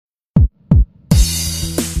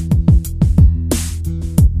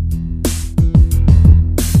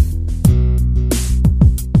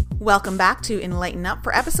Welcome back to Enlighten Up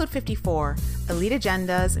for episode 54, Elite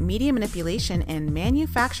Agendas, Media Manipulation, and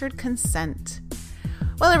Manufactured Consent.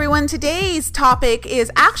 Well, everyone, today's topic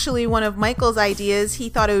is actually one of Michael's ideas. He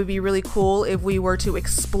thought it would be really cool if we were to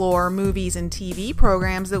explore movies and TV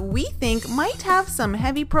programs that we think might have some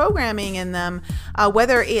heavy programming in them,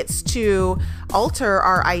 whether it's to alter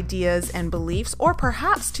our ideas and beliefs or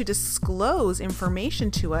perhaps to disclose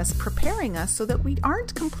information to us, preparing us so that we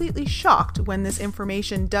aren't completely shocked when this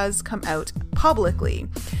information does come out publicly.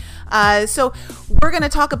 So we're going to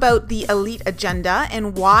talk about the elite agenda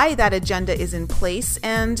and why that agenda is in place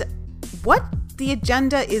and what the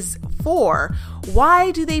agenda is for.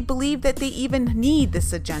 Why do they believe that they even need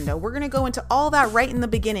this agenda? We're going to go into all that right in the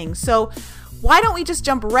beginning. So why don't we just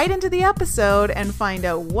jump right into the episode and find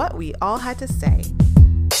out what we all had to say?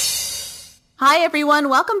 Hi, everyone.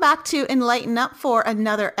 Welcome back to Enlighten Up for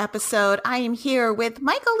another episode. I am here with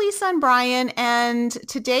Michael, Lisa, and Brian, and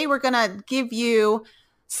today we're going to give you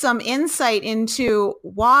some insight into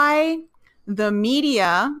why the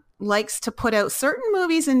media likes to put out certain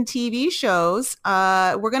movies and TV shows.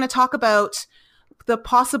 We're going to talk about the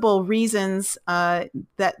possible reasons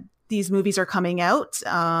that these movies are coming out,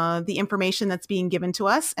 the information that's being given to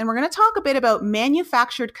us, and we're going to talk a bit about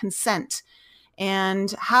manufactured consent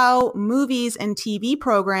and how movies and TV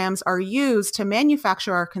programs are used to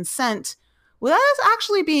manufacture our consent without us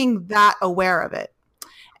actually being that aware of it.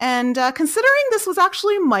 And considering this was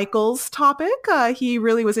actually Michael's topic, he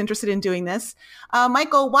really was interested in doing this.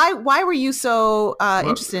 Michael, why were you so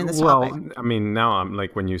interested in this topic? Well, I mean, now I'm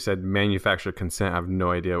like, when you said manufactured consent, I have no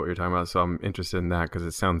idea what you're talking about. So I'm interested in that because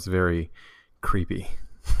it sounds very creepy.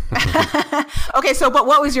 Okay, but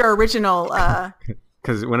what was your original?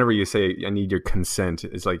 Because whenever you say I need your consent,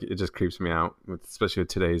 it's like it just creeps me out, especially with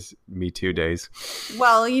today's Me Too days.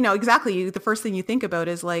 Well, exactly. The first thing you think about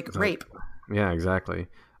is like rape. Yeah, exactly.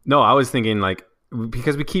 No, I was thinking like,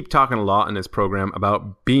 because we keep talking a lot in this program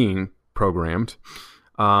about being programmed.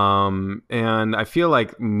 And I feel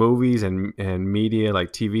like movies and media,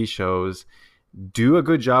 like TV shows, do a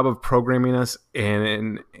good job of programming us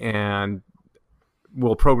and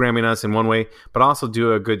programming us in one way, but also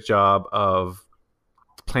do a good job of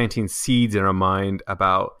planting seeds in our mind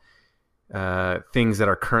about things that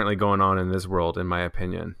are currently going on in this world, in my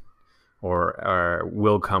opinion, or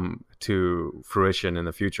will come to fruition in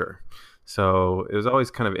the future. So it was always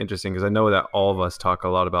kind of interesting because I know that all of us talk a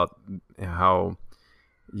lot about how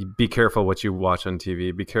you be careful what you watch on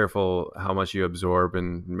TV, be careful how much you absorb,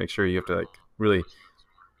 and make sure you have to like really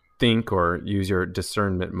think or use your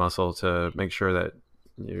discernment muscle to make sure that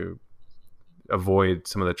you avoid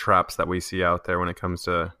some of the traps that we see out there when it comes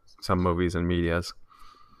to some movies and medias.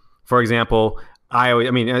 For example, I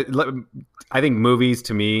think movies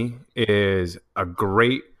to me is a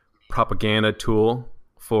great propaganda tool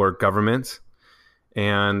for governments.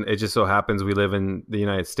 And it just so happens we live in the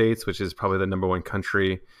United States, which is probably the number one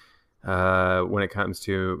country when it comes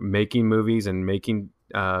to making movies and making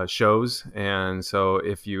shows. And so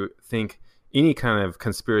if you think any kind of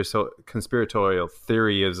conspiratorial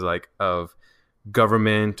theory is like of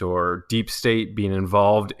government or deep state being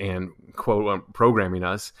involved and quote programming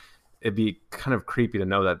us, it'd be kind of creepy to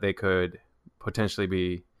know that they could potentially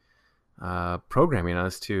be programming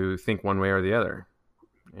us to think one way or the other.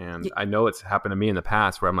 And I know it's happened to me in the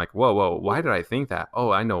past where I'm like, whoa, why did I think that?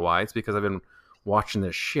 Oh, I know why. It's because I've been watching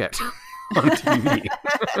this shit on TV.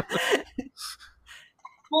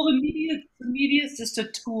 Well, the media is just a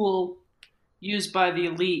tool used by the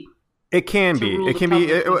elite. It can be. It can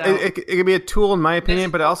be a tool, in my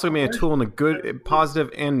opinion, but it also can be a tool in a good,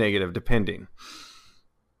 positive, and negative, depending.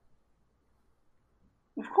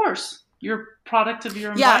 Of course, you're a product of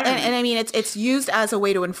your environment. Yeah, and I mean it's used as a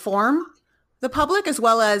way to inform the public as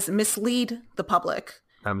well as mislead the public.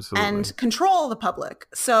 Absolutely. And control the public.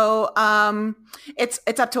 So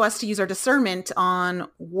it's up to us to use our discernment on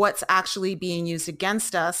what's actually being used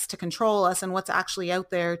against us to control us and what's actually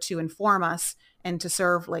out there to inform us and to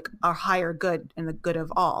serve like our higher good and the good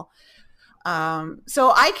of all.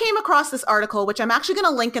 So I came across this article, which I'm actually going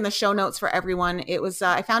to link in the show notes for everyone. It was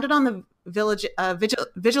I found it on the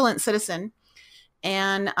Vigilant Citizen.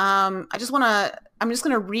 And I'm just going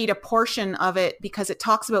to read a portion of it because it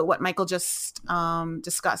talks about what Michael just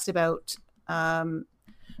discussed about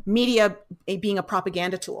media being a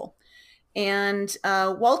propaganda tool. And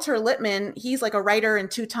Walter Lippmann, he's like a writer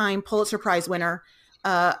and two-time Pulitzer Prize winner.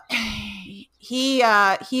 He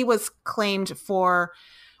was claimed for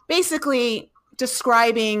basically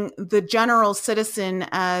describing the general citizen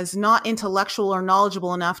as not intellectual or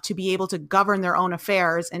knowledgeable enough to be able to govern their own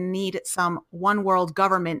affairs and need some one world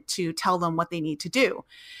government to tell them what they need to do.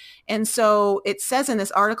 And so it says in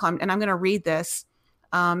this article, and I'm going to read this,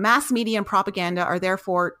 mass media and propaganda are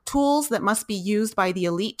therefore tools that must be used by the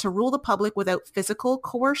elite to rule the public without physical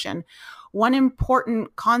coercion. One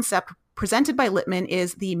important concept presented by Littman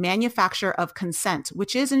is the manufacture of consent,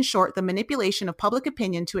 which is, in short, the manipulation of public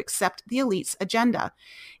opinion to accept the elite's agenda.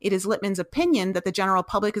 It is Littman's opinion that the general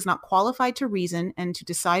public is not qualified to reason and to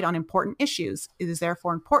decide on important issues. It is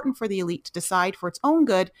therefore important for the elite to decide for its own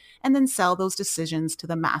good and then sell those decisions to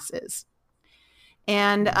the masses.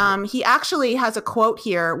 And he actually has a quote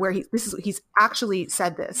here where he's actually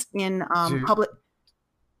said this in public.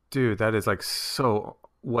 Dude, that is like so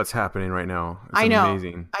what's happening right now. It's I know.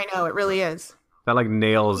 Amazing. I know. It really is. That like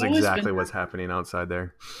nails exactly what's happening outside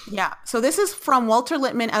there. Yeah. So this is from Walter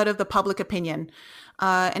Littman out of The Public Opinion.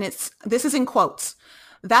 And this is in quotes.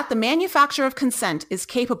 That the manufacture of consent is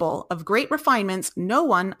capable of great refinements, no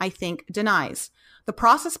one, I think, denies. The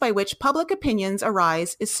process by which public opinions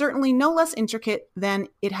arise is certainly no less intricate than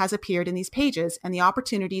it has appeared in these pages, and the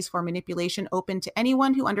opportunities for manipulation open to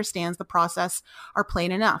anyone who understands the process are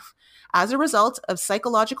plain enough. As a result of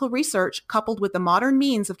psychological research coupled with the modern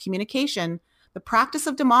means of communication, the practice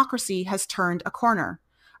of democracy has turned a corner.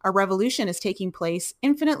 A revolution is taking place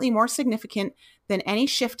infinitely more significant than any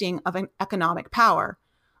shifting of an economic power.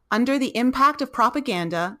 Under the impact of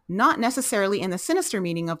propaganda, not necessarily in the sinister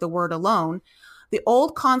meaning of the word alone, the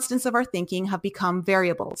old constants of our thinking have become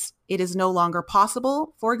variables. It is no longer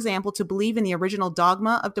possible, for example, to believe in the original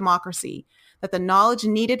dogma of democracy, that the knowledge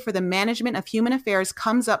needed for the management of human affairs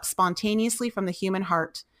comes up spontaneously from the human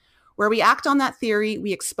heart. Where we act on that theory,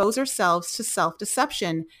 we expose ourselves to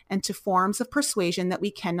self-deception and to forms of persuasion that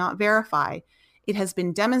we cannot verify. It has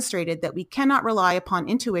been demonstrated that we cannot rely upon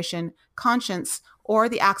intuition, conscience, or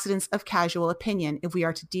the accidents of casual opinion if we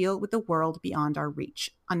are to deal with the world beyond our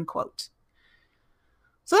reach, unquote.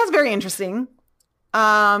 So that's very interesting.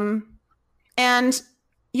 And,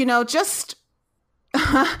 just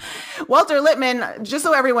Walter Littman, just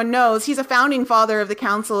so everyone knows, he's a founding father of the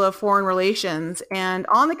Council of Foreign Relations. And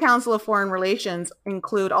on the Council of Foreign Relations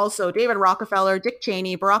include also David Rockefeller, Dick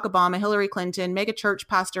Cheney, Barack Obama, Hillary Clinton, mega church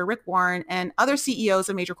pastor Rick Warren, and other CEOs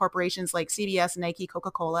of major corporations like CBS, Nike,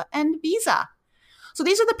 Coca-Cola, and Visa. So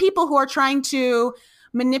these are the people who are trying to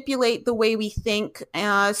manipulate the way we think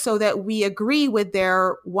so that we agree with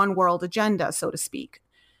their one world agenda, so to speak.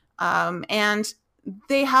 And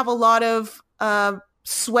they have a lot of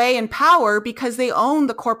sway and power because they own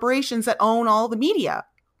the corporations that own all the media,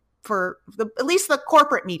 at least the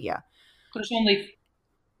corporate media. There's only,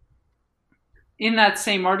 in that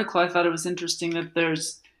same article, I thought it was interesting that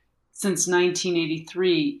there's, since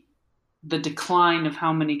 1983, the decline of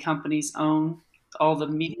how many companies own all the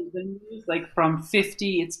media venues, like from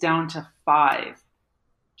 50, it's down to 5.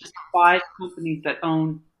 Just 5 companies that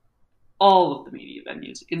own all of the media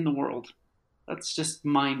venues in the world. That's just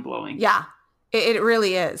mind-blowing. Yeah, it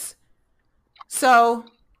really is. So,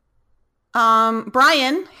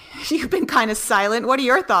 Brian, you've been kind of silent. What are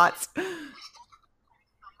your thoughts?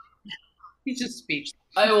 He's just speechless.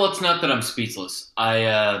 Well, it's not that I'm speechless.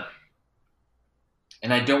 And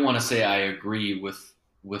I don't want to say I agree with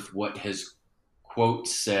what his quote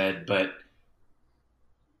said, but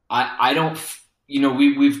I don't,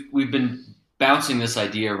 we've been bouncing this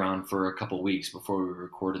idea around for a couple of weeks before we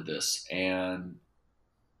recorded this, and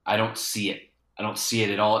I don't see it. I don't see it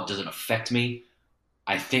at all. It doesn't affect me.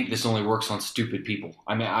 I think this only works on stupid people.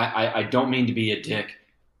 I mean, I don't mean to be a dick,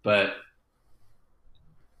 but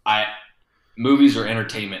movies are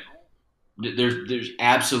entertainment. There's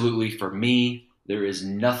absolutely, for me, there is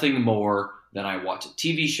nothing more than I watch a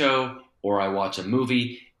TV show or I watch a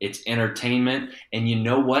movie. It's entertainment. And you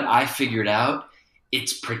know what I figured out?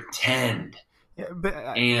 It's pretend. Yeah, but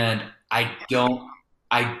and I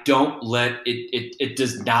don't let it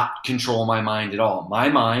does not control my mind at all. My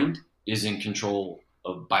mind is in control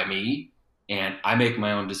by me, and I make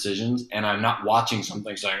my own decisions, and I'm not watching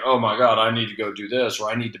something saying, oh my God, I need to go do this, or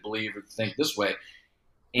I need to believe or think this way.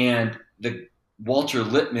 And the Walter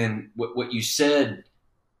Littman, what you said,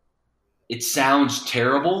 it sounds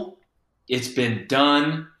terrible. It's been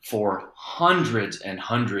done for hundreds and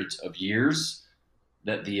hundreds of years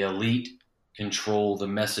that the elite control the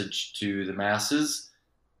message to the masses.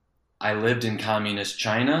 I lived in communist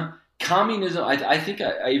China. Communism, I think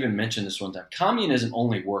I even mentioned this one time. Communism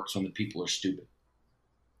only works when the people are stupid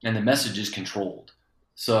and the message is controlled.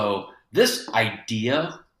 So this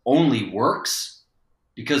idea only works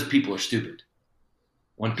because people are stupid.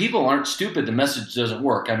 When people aren't stupid, the message doesn't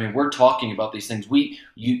work. I mean, we're talking about these things.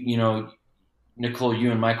 Nicole,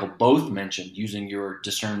 you and Michael both mentioned using your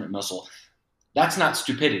discernment muscle. That's not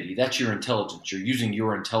stupidity. That's your intelligence. You're using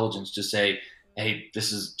your intelligence to say, hey,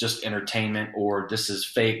 this is just entertainment, or this is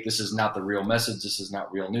fake, this is not the real message, this is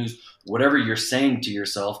not real news. Whatever you're saying to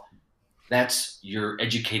yourself, that's your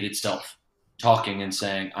educated self talking and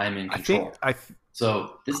saying, I'm in control.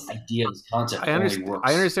 So this idea, this concept only works.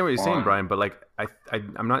 I understand what you're saying, Brian, but like I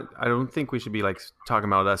don't think we should be like talking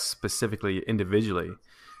about us specifically individually,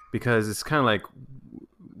 because it's kind of like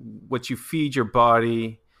what you feed your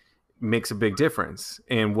body makes a big difference.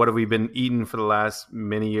 And what have we been eating for the last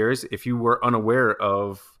many years? If you were unaware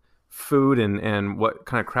of food and what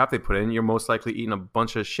kind of crap they put in, you're most likely eating a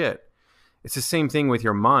bunch of shit. It's the same thing with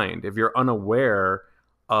your mind. If you're unaware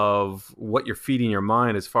of what you're feeding your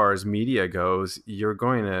mind as far as media goes, you're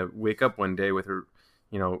going to wake up one day with a,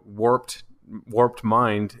 warped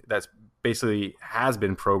mind that's basically has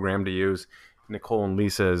been programmed, to use Nicole and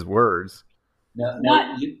Lisa's words.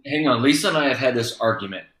 Now, hang on. Lisa and I have had this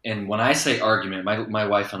argument, and when I say argument, my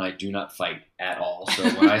wife and I do not fight at all. So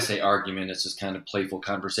when I say argument, it's this kind of playful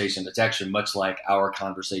conversation. It's actually much like our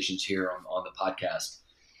conversations here on the podcast.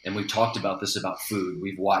 And we talked about this about food.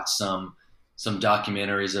 We've watched some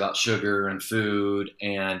documentaries about sugar and food,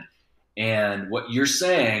 and what you're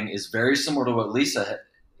saying is very similar to what Lisa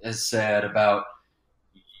has said about,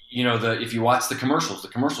 if you watch the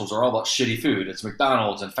commercials are all about shitty food. It's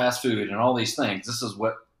McDonald's and fast food and all these things. This is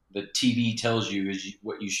what the TV tells you is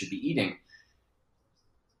what you should be eating.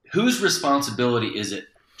 Whose responsibility is it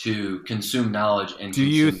to consume knowledge and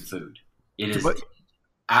consume food? It is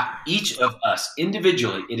each of us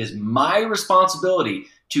individually. It is my responsibility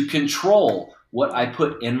to control what I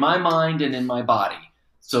put in my mind and in my body.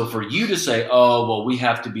 So for you to say, oh, well, we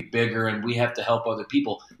have to be bigger and we have to help other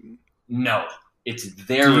people. No, it's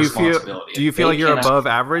their responsibility. Do you feel like you're above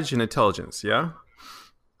average in intelligence? Yeah.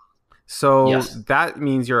 So yes. That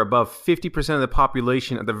means you're above 50% of the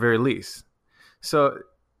population at the very least. So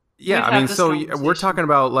yeah, I mean, so we're talking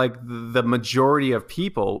about like the majority of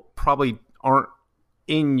people probably aren't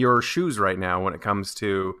in your shoes right now when it comes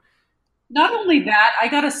to. Not only that, I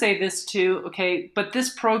got to say this too, okay, but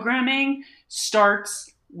this programming starts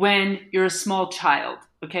when you're a small child,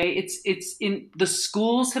 okay? It's in the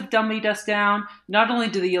schools have dummied us down. Not only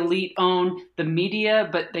do the elite own the media,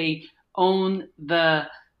 but they own the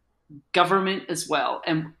government as well,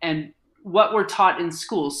 and what we're taught in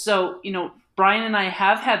schools. So, Brian and I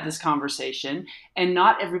have had this conversation, and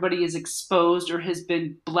not everybody is exposed or has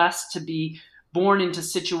been blessed to be born into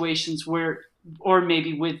situations where, or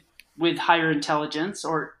maybe with higher intelligence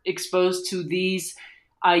or exposed to these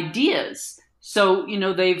ideas. So,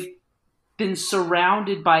 they've been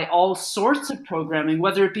surrounded by all sorts of programming,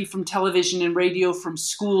 whether it be from television and radio, from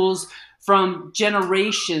schools, from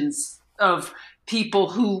generations of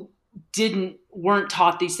people who weren't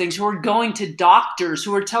taught these things, who are going to doctors,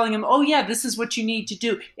 who are telling them, oh yeah, this is what you need to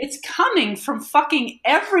do. It's coming from fucking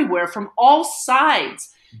everywhere, from all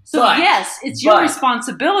sides. So yes, it's your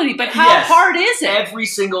responsibility, but how hard is it? Every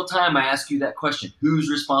single time I ask you that question, whose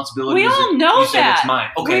responsibility is it? We all know that. Say it's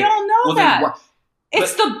mine. Okay. We all know that.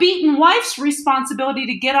 It's the beaten wife's responsibility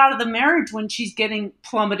to get out of the marriage when she's getting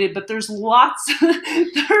plummeted. But there's lots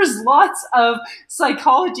of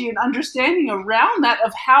psychology and understanding around that,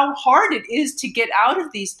 of how hard it is to get out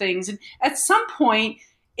of these things. And at some point,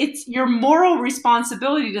 it's your moral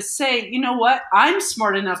responsibility to say, you know what, I'm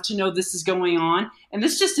smart enough to know this is going on, and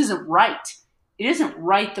this just isn't right. It isn't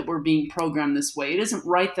right that we're being programmed this way. It isn't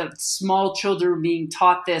right that small children are being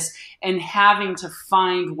taught this and having to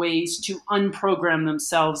find ways to unprogram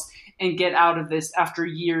themselves and get out of this after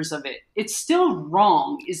years of it. It's still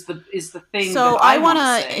wrong is the thing. So that I want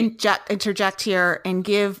to interject here and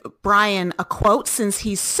give Brian a quote, since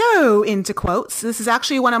he's so into quotes. This is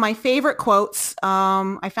actually one of my favorite quotes.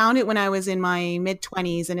 I found it when I was in my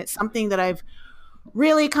mid-20s, and it's something that I've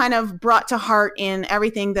really kind of brought to heart in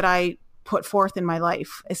everything that I put forth in my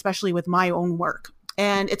life, especially with my own work.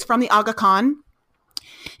 And it's from the Aga Khan.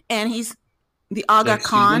 And he's the Aga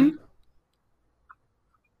Khan.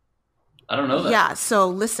 I don't know that. Yeah, so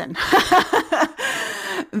listen.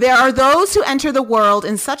 There are those who enter the world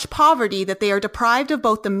in such poverty that they are deprived of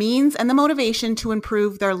both the means and the motivation to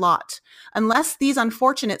improve their lot. Unless these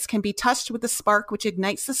unfortunates can be touched with the spark which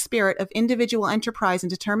ignites the spirit of individual enterprise and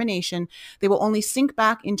determination, they will only sink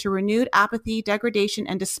back into renewed apathy, degradation,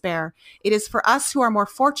 and despair. It is for us who are more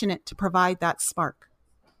fortunate to provide that spark.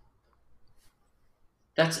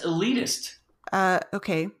 That's elitist.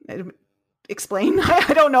 Okay. Explain.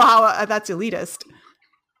 I don't know how that's elitist.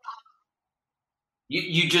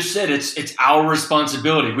 You just said it's our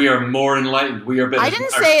responsibility. We are more enlightened. We are better. I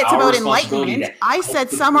didn't say it's about enlightenment. I said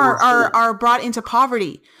some are brought into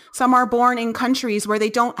poverty. Some are born in countries where they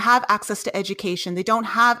don't have access to education. They don't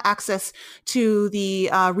have access to the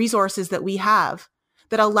resources that we have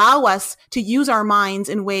that allow us to use our minds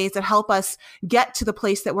in ways that help us get to the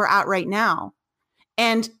place that we're at right now.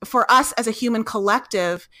 And for us as a human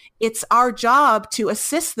collective, it's our job to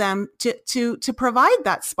assist them to provide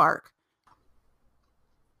that spark.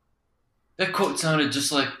 That quote sounded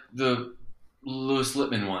just like the Lewis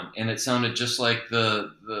Lippman one, and it sounded just like the.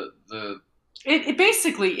 It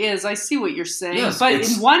basically is. I see what you're saying, yes, but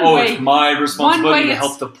in one way, it's my responsibility to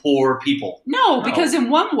help the poor people. No, because in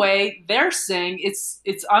one way they're saying it's.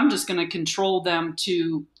 I'm just going to control them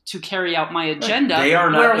to carry out my agenda. They are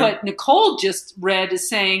not. Where what Nicole just read is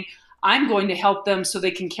saying, I'm going to help them so they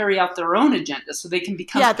can carry out their own agenda, so they can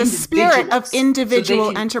become the spirit of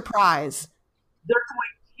individual enterprise. They're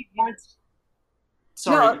going.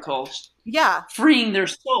 Sorry, Nicole. Yeah. Freeing their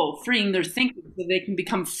soul, freeing their thinking so they can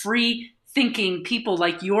become free thinking people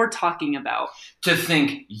like you're talking about. To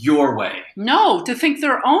think your way. No, to think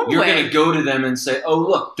their own way. You're going to go to them and say, oh,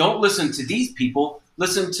 look, don't listen to these people.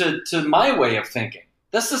 Listen to my way of thinking.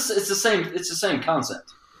 It's the same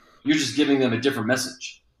concept. You're just giving them a different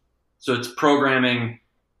message. So it's programming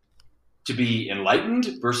to be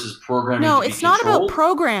enlightened versus programming to be controlled. No, it's not about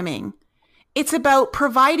programming. It's about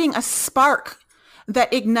providing a spark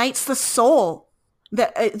that ignites the soul,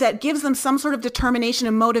 that gives them some sort of determination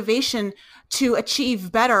and motivation to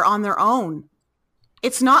achieve better on their own.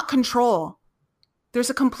 It's not control. There's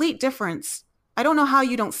a complete difference. I don't know how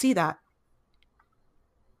you don't see that.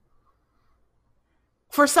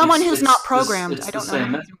 For someone who's not programmed, I don't know how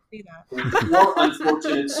you don't see that. More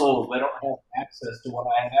unfortunate souls, they don't have access to what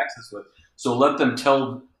I have access with. So let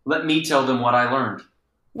me tell them what I learned.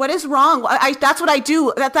 What is wrong? That's what I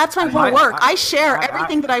do. That's my whole work. I share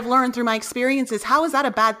everything that I've learned through my experiences. How is that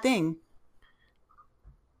a bad thing?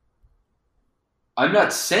 I'm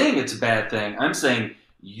not saying it's a bad thing. I'm saying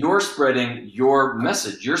you're spreading your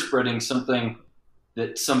message. You're spreading something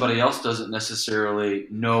that somebody else doesn't necessarily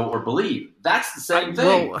know or believe. That's the same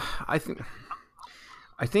thing. Well, I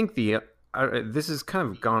think this has kind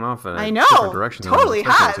of gone off in a different direction. Totally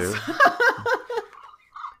has.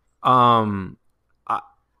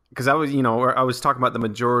 Because I was talking about the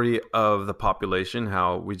majority of the population,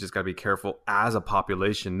 how we just got to be careful as a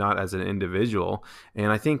population, not as an individual.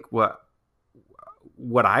 And I think what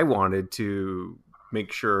I wanted to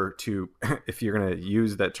make sure to, if you're going to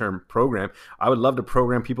use that term program, I would love to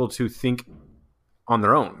program people to think on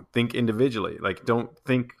their own, think individually. Like, don't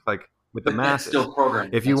think like with the masses. Still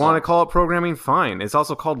programming. If you want to call it programming, fine. It's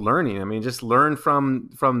also called learning. I mean, just learn from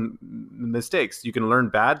mistakes. You can learn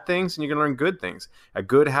bad things and you can learn good things. A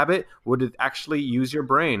good habit would actually use your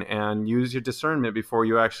brain and use your discernment before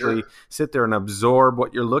you actually sit there and absorb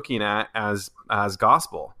what you're looking at as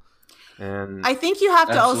gospel. And I think you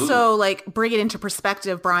have to also bring it into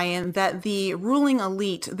perspective, Brian, that the ruling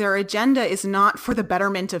elite, their agenda is not for the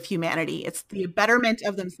betterment of humanity. It's the betterment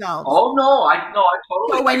of themselves. Oh, no, I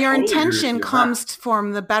totally. So when your intention comes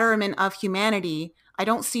from the betterment of humanity, I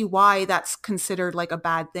don't see why that's considered like a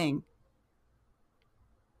bad thing.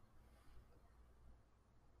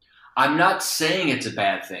 I'm not saying it's a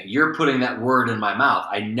bad thing. You're putting that word in my mouth.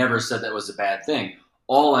 I never said that was a bad thing.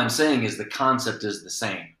 All I'm saying is the concept is the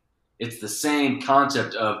same. It's the same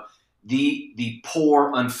concept of the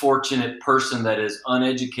poor, unfortunate person that is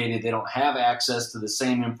uneducated. They don't have access to the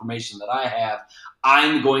same information that I have.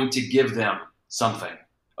 I'm going to give them something.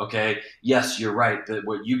 Okay? Yes, you're right. That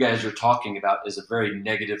what you guys are talking about is a very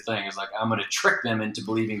negative thing. It's like, I'm going to trick them into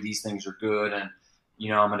believing these things are good, and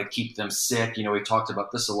I'm going to keep them sick. We talked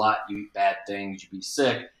about this a lot. You eat bad things, you be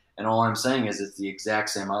sick. And all I'm saying is it's the exact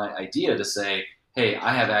same idea to say, hey,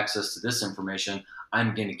 I have access to this information.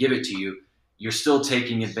 I'm going to give it to you. You're still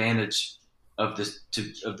taking advantage of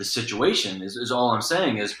the situation. Is all I'm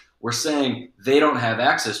saying is we're saying they don't have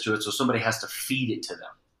access to it, so somebody has to feed it to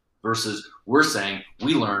them. Versus we're saying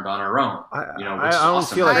we learned on our own. Which is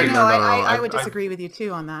awesome. Feel like I would disagree with you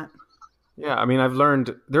too on that. Yeah, I mean, I've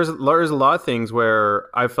learned there's a lot of things where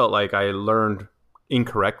I felt like I learned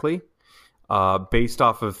incorrectly. Based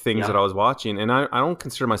off of things that I was watching, and I don't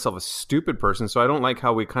consider myself a stupid person, so I don't like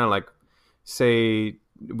how we kind of say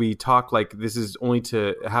we talk like this is only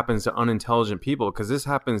happens to unintelligent people, because this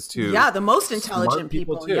happens to the most intelligent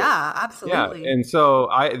people too. Yeah, absolutely. Yeah, and so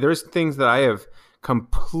there's things that I have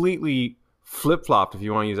completely flip-flopped, if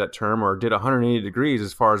you want to use that term, or did 180 degrees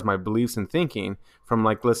as far as my beliefs and thinking from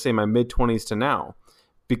let's say my mid-20s to now,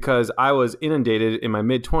 because I was inundated in my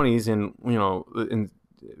mid-20s and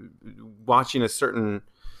watching a certain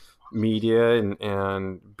media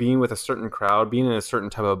and being with a certain crowd, being in a certain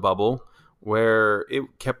type of bubble where it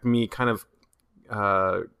kept me kind of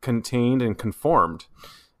contained and conformed.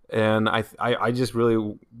 And I just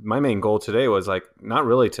really, my main goal today was like, not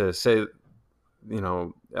really to say,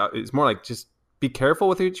 it's more like just be careful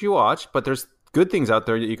with what you watch, but there's good things out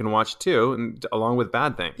there that you can watch too, and along with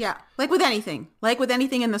bad things. Yeah. Like with anything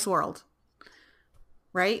in this world.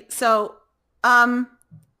 Right. So,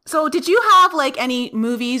 so did you have like any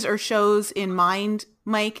movies or shows in mind,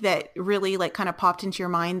 Mike, that really like kind of popped into your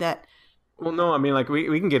mind that? Well, no, I mean, like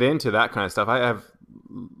we can get into that kind of stuff. I have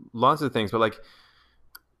lots of things, but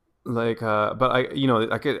but I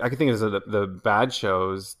could think of the bad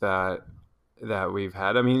shows that we've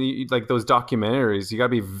had. I mean, like those documentaries, you got to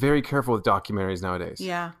be very careful with documentaries nowadays.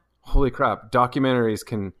 Yeah. Holy crap. Documentaries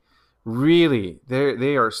can really,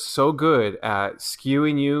 they are so good at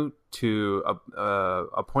skewing you to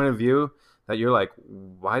a point of view that you're like,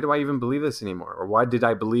 why do I even believe this anymore? Or why did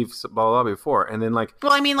I believe blah, blah, blah before? And then like,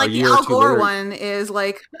 well, I mean, like the Al Gore one is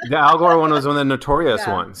like, the Al Gore one was one of the notorious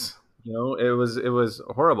ones. It was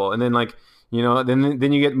horrible. And then like,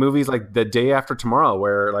 then you get movies like The Day After Tomorrow,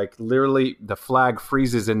 where like literally the flag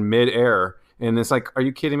freezes in midair, and it's like, are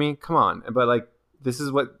you kidding me? Come on! But like, this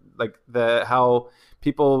is what like how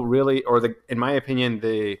people really, in my opinion,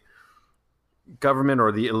 the government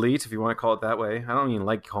or the elite, if you want to call it that way. I don't even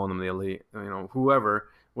like calling them the elite. Whoever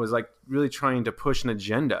was like really trying to push an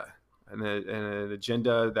agenda. And an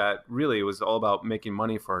agenda that really was all about making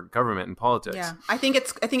money for government and politics. Yeah, I think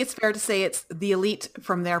it's fair to say it's the elite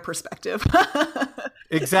from their perspective.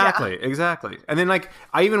 Exactly. And then like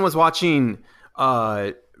I even was watching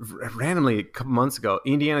randomly a couple months ago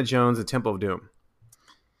Indiana Jones and Temple of Doom,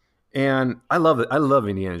 and I love it. I love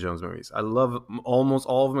Indiana Jones movies. I love almost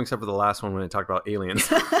all of them except for the last one when it talked about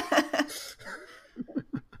aliens.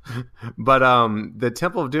 But the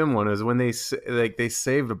Temple of Doom one is when they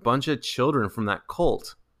saved a bunch of children from that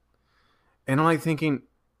cult, and I'm like thinking,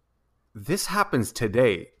 this happens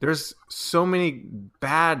today. There's so many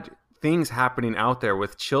bad things happening out there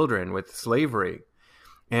with children, with slavery,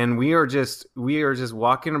 and we are just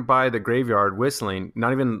walking by the graveyard whistling,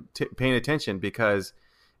 not even paying attention, because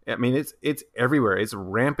I mean it's everywhere. It's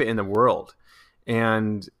rampant in the world,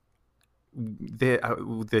 and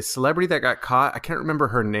the celebrity that got caught, I can't remember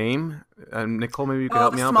her name. Nicole, maybe you could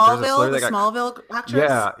help me out. Smallville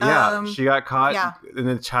actress. Yeah, she got caught in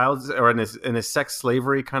the in a sex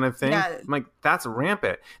slavery kind of thing. Yeah. I'm like, that's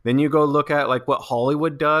rampant. Then you go look at like what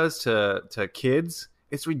Hollywood does to kids.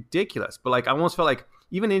 It's ridiculous. But like, I almost felt like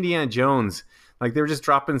even Indiana Jones, like they were just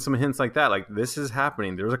dropping some hints like that. Like, this is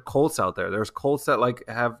happening. There's cults out there. There's cults that like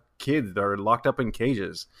have kids that are locked up in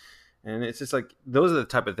cages. And it's just like, those are the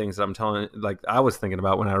type of things that I'm telling, like I was thinking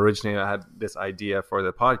about when I originally had this idea for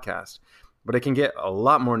the podcast. But it can get a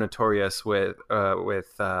lot more notorious with you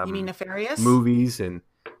mean nefarious? Movies and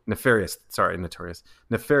nefarious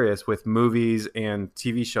with movies and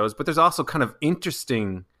TV shows. But there's also kind of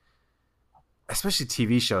interesting, especially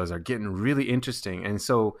TV shows are getting really interesting. And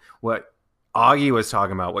so what Augie was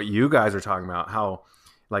talking about, what you guys are talking about, how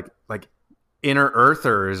like inner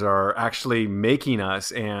earthers are actually making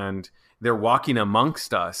us and they're walking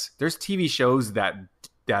amongst us. There's TV shows that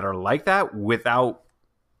are like that without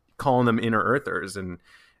calling them inner earthers. And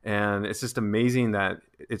it's just amazing that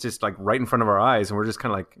it's just like right in front of our eyes. And we're just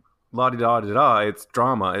kind of like, la-di-da-di-da, it's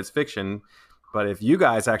drama, it's fiction. But if you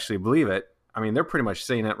guys actually believe it, I mean, they're pretty much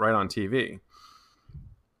saying it right on TV.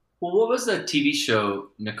 Well, what was that TV show,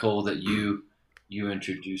 Nicole, that you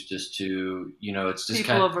introduced us to? It's just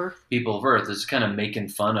People of Earth. People of Earth. It's kind of making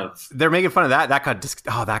fun of. They're making fun of that. That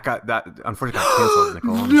unfortunately got canceled,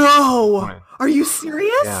 Nicole. No, are you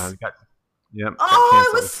serious? Yeah. Yep.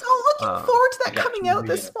 I was so looking forward to that coming out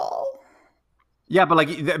this fall. Yeah,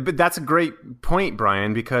 but that's a great point,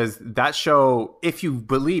 Brian, because that show, if you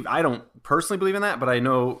believe, I don't personally believe in that, but I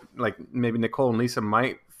know like maybe Nicole and Lisa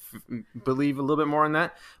might believe a little bit more in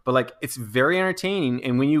that, but like it's very entertaining,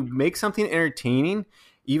 and when you make something entertaining,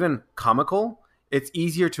 even comical, it's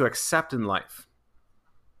easier to accept in life.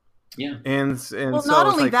 Yeah. And well, so not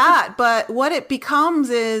only like, that, but what it becomes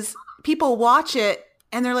is people watch it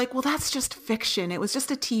and they're like, well, that's just fiction. It was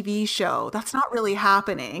just a TV show. That's not really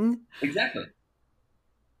happening. Exactly.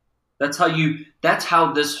 That's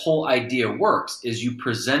how this whole idea works, is you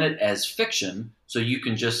present it as fiction, so you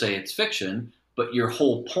can just say it's fiction. But your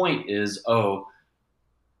whole point is,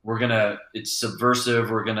 it's subversive.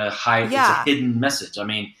 We're going to hide. Yeah. It's a hidden message. I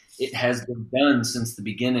mean, it has been done since the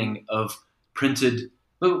beginning of printed.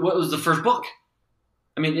 What was the first book?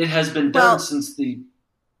 I mean, it has been done since the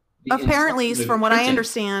apparently, the from what I printing.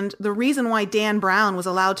 understand, the reason why Dan Brown was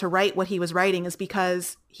allowed to write what he was writing is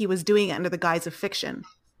because he was doing it under the guise of fiction.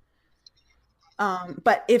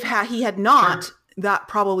 But if he had not, Sure. that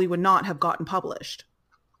probably would not have gotten published,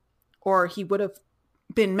 or he would have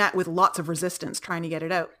been met with lots of resistance trying to get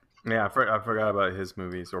it out. Yeah, I forgot about his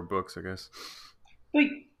movies or books, I guess. But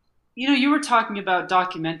you were talking about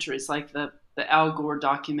documentaries like the Al Gore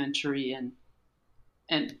documentary,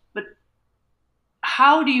 and but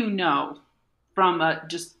how do you know from a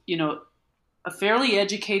fairly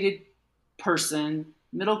educated person,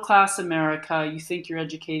 middle class America, you think you're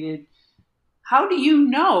educated? How do you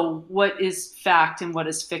know what is fact and what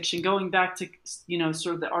is fiction? Going back to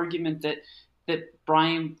sort of the argument that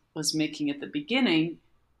Brian was making at the beginning,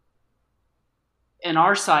 and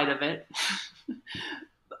our side of it.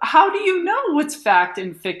 How do you know what's fact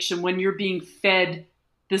and fiction when you're being fed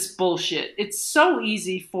this bullshit? It's so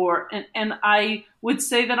easy and I would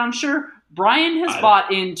say that I'm sure Brian has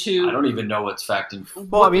bought into. I don't even know what's fact and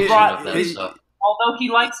Well, I mean, although he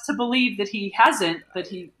likes to believe that he hasn't, that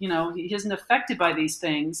he isn't affected by these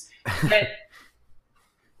things, that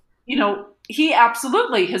he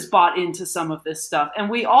absolutely has bought into some of this stuff, and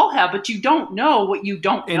we all have, but you don't know what you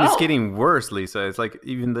don't know. And it's getting worse, Lisa. It's like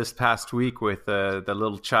even this past week with the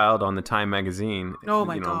little child on the Time magazine. Oh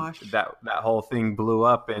my gosh. That whole thing blew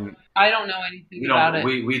up, and I don't know anything about it.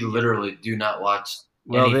 We literally do not watch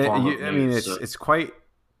any form of news. I mean, it's quite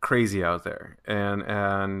crazy out there,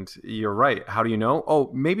 and you're right. How do you know?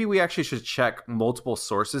 Oh, maybe we actually should check multiple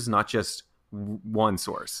sources, not just one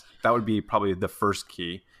source. That would be probably the first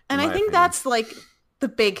key. And I think that's like the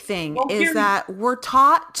big thing is that we're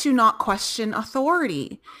taught to not question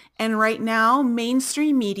authority. And right now,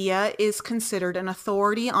 mainstream media is considered an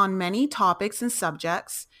authority on many topics and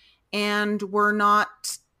subjects, and we're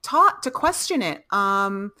not taught to question it.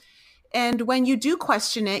 And when you do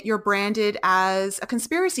question it, you're branded as a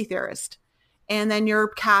conspiracy theorist. And then you're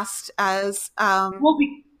cast as... 5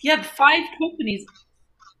 companies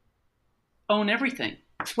own everything.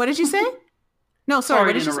 What did you say? No, sorry,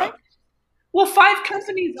 what did you say? Well, 5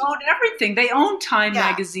 companies own everything. They own Time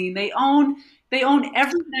magazine. They own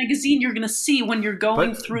every magazine you're going to see when you're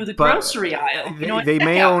going through the grocery aisle. They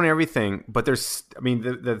may own everything, but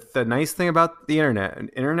the nice thing about the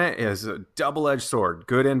internet is a double-edged sword,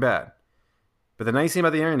 good and bad. But the nice thing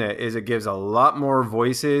about the internet is it gives a lot more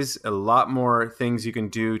voices, a lot more things you can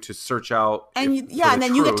do to search out. And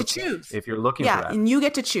then you get to choose. If you're looking for that. Yeah, and you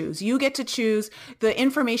get to choose. You get to choose. The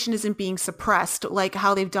information isn't being suppressed like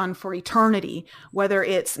how they've done for eternity, whether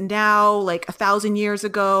it's now, like 1,000 years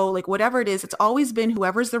ago, like whatever it is. It's always been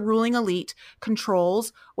whoever's the ruling elite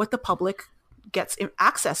controls what the public gets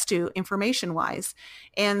access to information-wise.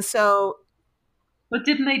 And so... But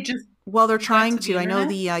didn't they just... Well, they're trying to. I know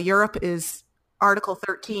the Europe is... Article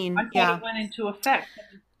 13. I thought it went into effect.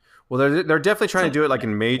 Well, they're definitely trying to do it like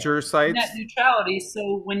in major sites. Net neutrality.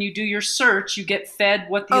 So when you do your search, you get fed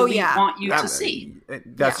what the elite want you to see.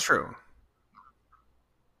 That's true.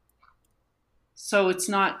 So it's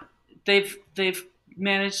not. They've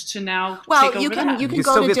managed to now. Well, take over you can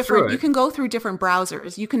go to different. You can go through different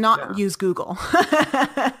browsers. You cannot use Google,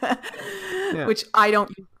 which I don't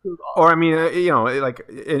use Google. Or I mean, like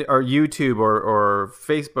or YouTube or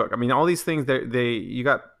Facebook. I mean, all these things. You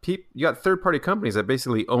got third-party companies that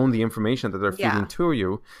basically own the information that they're feeding to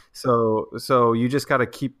you. So you just got to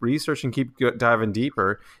keep researching, keep diving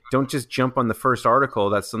deeper. Don't just jump on the first article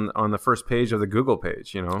that's on the first page of the Google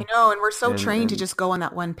page. I know, and we're so trained to just go on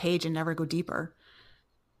that one page and never go deeper.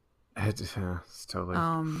 It's totally.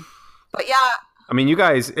 But yeah. I mean,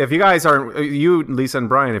 if you guys aren't, you, Lisa and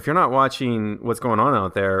Brian, if you're not watching what's going on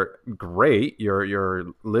out there, great. You're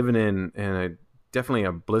living in definitely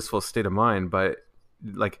a blissful state of mind. But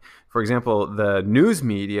like, for example, the news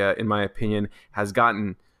media, in my opinion, has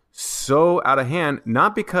gotten so out of hand,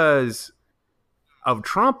 not because of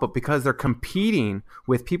Trump, but because they're competing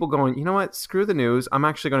with people going, you know what, screw the news. I'm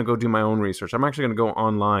actually going to go do my own research. I'm actually going to go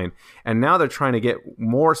online. And now they're trying to get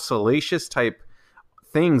more salacious type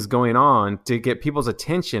things going on to get people's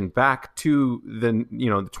attention back to the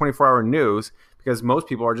 24-hour news, because most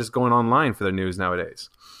people are just going online for their news nowadays.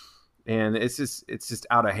 And it's just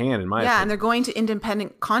out of hand in my opinion. And they're going to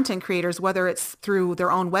independent content creators, whether it's through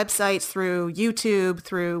their own websites, through YouTube,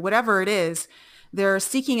 through whatever it is. They're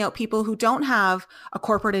seeking out people who don't have a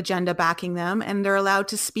corporate agenda backing them, and they're allowed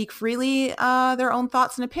to speak freely their own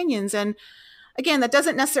thoughts and opinions. And again, that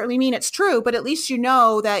doesn't necessarily mean it's true, but at least you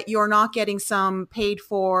know that you're not getting some paid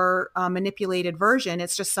for manipulated version.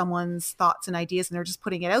 It's just someone's thoughts and ideas, and they're just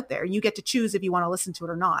putting it out there. You get to choose if you want to listen to it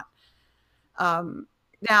or not.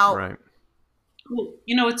 Now, right. Well,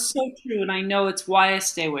 it's so true, and I know it's why I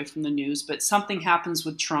stay away from the news. But something happens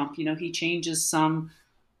with Trump. He changes some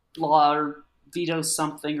law or vetoes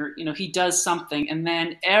something, or he does something, and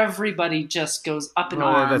then everybody just goes up in Well,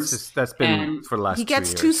 arms. that's been And for the last He 2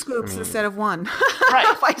 gets years. 2 scoops instead of 1. right,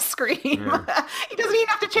 If I scream, Yeah. he doesn't even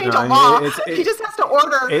have to change No, a I mean, law. it- He just has to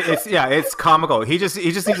order. it's comical. He just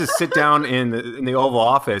needs to sit down in the Oval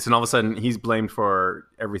Office, and all of a sudden he's blamed for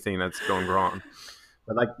everything that's going wrong.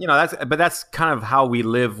 But that's kind of how we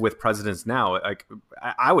live with presidents now. Like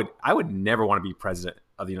I would never want to be president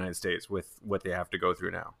of the United States with what they have to go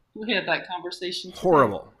through now. we had that conversation today.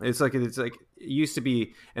 Horrible. It's like it used to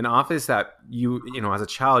be an office that you know as a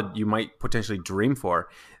child you might potentially dream for.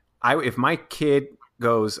 If my kid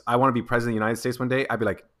goes, I want to be president of the United States one day, I'd be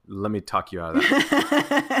like, let me talk you out of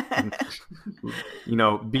that.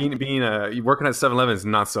 Being working at 7-Eleven is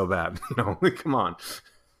not so bad. Come on.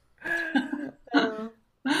 But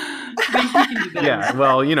you can do better. Yeah,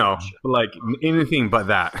 well, like anything but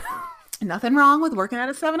that. Nothing wrong with working at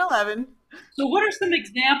a 7-Eleven. So, what are some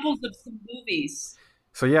examples of some movies?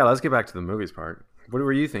 So yeah, let's get back to the movies part. What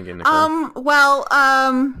were you thinking, Nicole?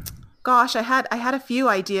 Gosh, I had a few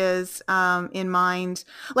ideas in mind.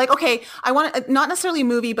 Like, okay, I want not necessarily a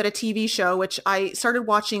movie, but a TV show, which I started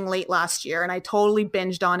watching late last year, and I totally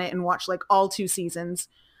binged on it and watched like all 2 seasons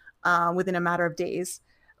within a matter of days.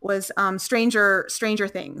 Was Stranger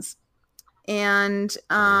Things, and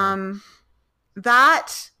that,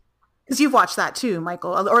 because you've watched that too,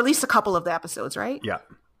 Michael, or at least a couple of the episodes, right? Yeah.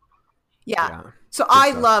 Yeah. So Good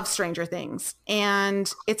I stuff. love Stranger Things,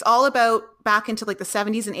 and it's all about back into like the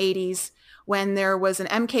 70s and 80s when there was an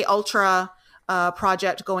MK Ultra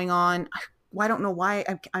project going on. I don't know why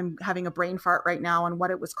I'm having a brain fart right now on what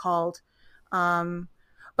it was called.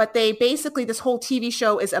 But they basically, this whole TV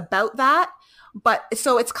show is about that. But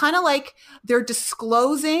so it's kind of like they're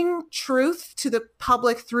disclosing truth to the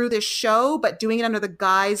public through this show, but doing it under the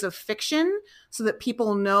guise of fiction so that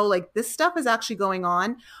people know like this stuff is actually going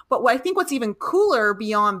on. But what I think what's even cooler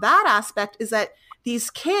beyond that aspect is that these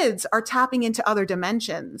kids are tapping into other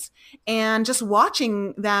dimensions, and just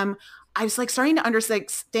watching them, I was like starting to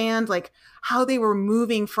understand like how they were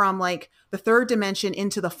moving from like the 3rd dimension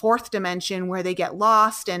into the 4th dimension where they get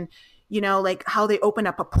lost, and like how they open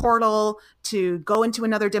up a portal to go into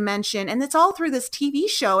another dimension. And it's all through this TV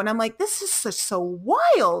show. And I'm like, this is just so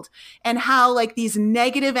wild. And how like these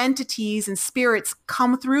negative entities and spirits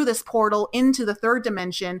come through this portal into the 3rd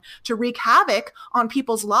dimension to wreak havoc on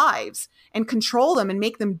people's lives and control them and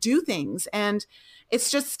make them do things. And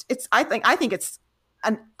I think it's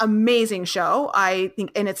an amazing show. I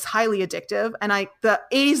think, and it's highly addictive. And the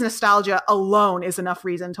 80s nostalgia alone is enough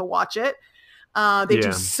reason to watch it. They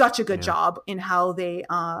do such a good job in how they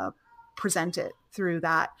present it through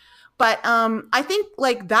that. But I think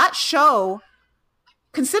like that show,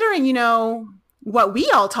 considering, what we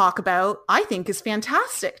all talk about, I think is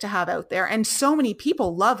fantastic to have out there. And so many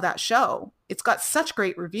people love that show. It's got such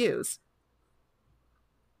great reviews.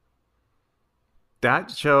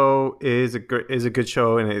 That show is a good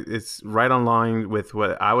show, and it's right on line with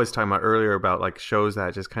what I was talking about earlier about like shows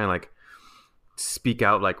that just kind of like speak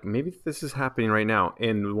out, like maybe this is happening right now.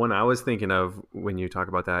 And one I was thinking of when you talk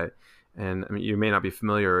about that, and I mean you may not be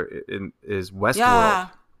familiar, is Westworld. Yeah,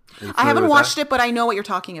 I haven't watched it, but I know what you're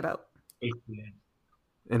talking about.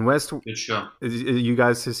 And Good show. You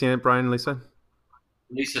guys have seen it, Brian and Lisa?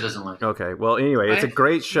 Lisa doesn't like it. Okay, well anyway, it's a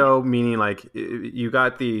great show, meaning like you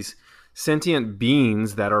got these sentient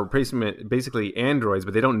beings that are basically androids,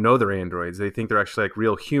 but they don't know they're androids. They think they're actually like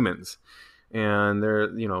real humans, and they're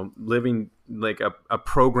living like a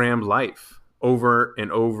programmed life over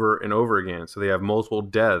and over and over again. So they have multiple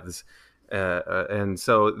deaths, and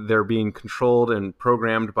so they're being controlled and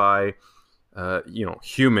programmed by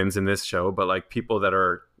humans in this show, but like people that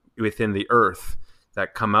are within the earth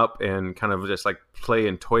that come up and kind of just like play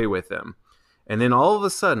and toy with them. And then all of a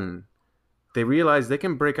sudden they realize they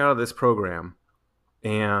can break out of this program,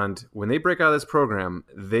 and when they break out of this program,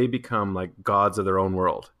 they become like gods of their own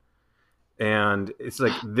world. And it's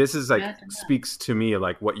like, this is like speaks to me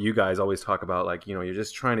like what you guys always talk about, like you're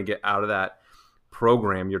just trying to get out of that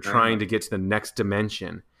program, you're trying to get to the next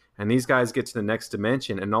dimension. And these guys get to the next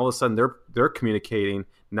dimension, and all of a sudden they're communicating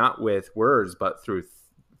not with words but through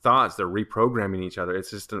thoughts. They're reprogramming each other. It's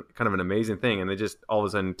just kind of an amazing thing, and they just all of a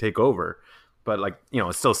sudden take over. But like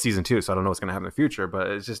it's still season 2, so I don't know what's going to happen in the future. But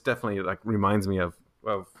it's just definitely like reminds me of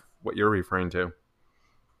what you're referring to.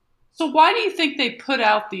 So why do you think they put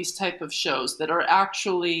out these type of shows that are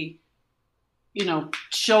actually,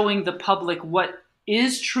 showing the public what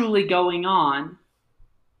is truly going on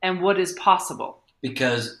and what is possible?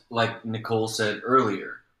 Because, like Nicole said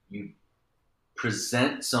earlier, you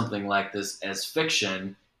present something like this as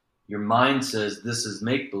fiction, your mind says this is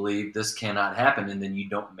make-believe, this cannot happen, and then you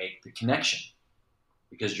don't make the connection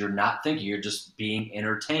because you're not thinking, you're just being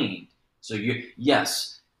entertained. So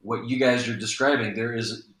yes, what you guys are describing, there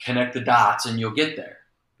is connect the dots and you'll get there.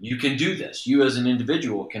 You can do this. You as an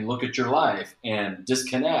individual can look at your life and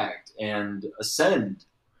disconnect and ascend.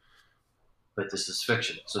 But this is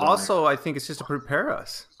fiction. So also, I think it's just to prepare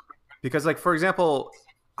us. Because, like, for example,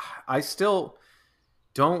 I still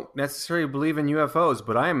don't necessarily believe in UFOs,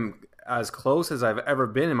 but I'm as close as I've ever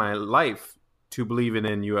been in my life to believing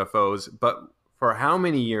in UFOs. But for how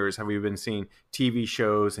many years have we been seeing TV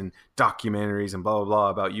shows and documentaries and blah, blah, blah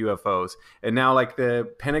about UFOs? And now, like,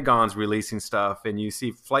 the Pentagon's releasing stuff, and you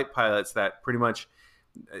see flight pilots that pretty much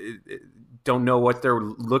don't know what they're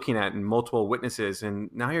looking at and multiple witnesses. And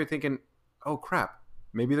now you're thinking, oh, crap,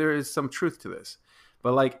 maybe there is some truth to this.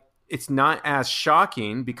 But, like, it's not as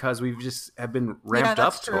shocking because we've just have been ramped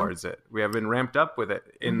up towards it. We have been ramped up with it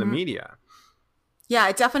in the media. Yeah,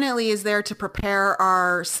 it definitely is there to prepare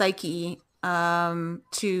our psyche so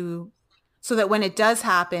that when it does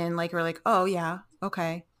happen, like, we're like, oh yeah,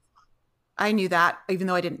 okay, I knew that, even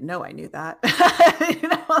though I didn't know I knew that.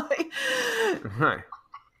 Right.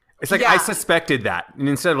 It's like, I suspected that. And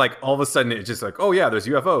instead of, like, all of a sudden it's just like, oh yeah, there's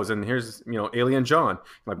UFOs and here's, Alien John. I'm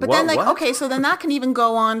like, but then, like, what? Okay, so then that can even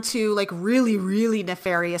go on to, like, really, really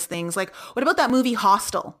nefarious things. Like, what about that movie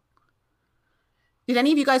Hostel? Did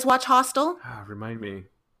any of you guys watch Hostel? Remind me.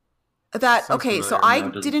 That, okay, so I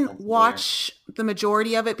didn't watch the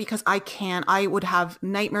majority of it because I would have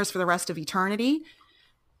nightmares for the rest of eternity.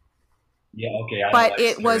 Yeah, okay. But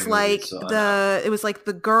it was like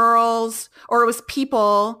the girls, or it was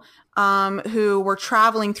people who were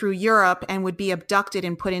traveling through Europe and would be abducted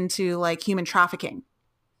and put into, like, human trafficking.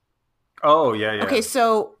 Oh, yeah. Okay,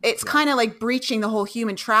 so it's kind of like breaching the whole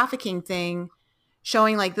human trafficking thing,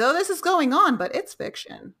 showing, like, though this is going on, but it's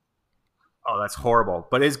fiction. Oh, that's horrible.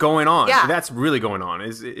 But it's going on. Yeah. That's really going on.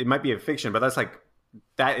 It might be a fiction, but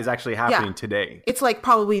that is actually happening today. It's, like,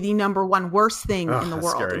 probably the number one worst thing in the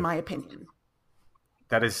world, scary. in my opinion.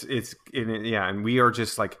 That is, and we are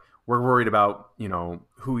just, like, we're worried about,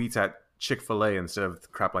 who eats at Chick-fil-A instead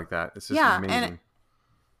of crap like that. It's just amazing.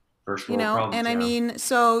 First world problems, I mean,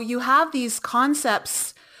 so you have these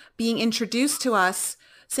concepts being introduced to us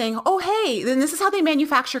saying, oh, hey, then this is how they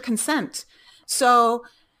manufacture consent. So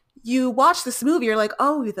you watch this movie, you're like,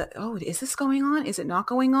 oh, is this going on? Is it not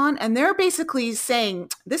going on? And they're basically saying,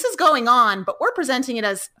 this is going on, but we're presenting it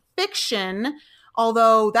as fiction,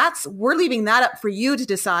 although we're leaving that up for you to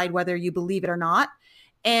decide whether you believe it or not.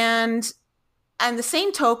 And the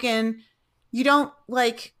same token, you don't,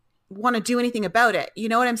 like, want to do anything about it. You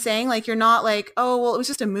know what I'm saying? Like, you're not like, oh, well, it was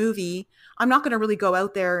just a movie. I'm not going to really go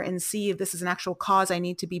out there and see if this is an actual cause I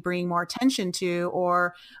need to be bringing more attention to,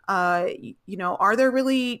 or, are there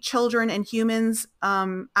really children and humans,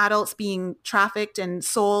 adults being trafficked and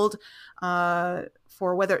sold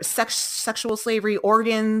for whether it's sexual slavery,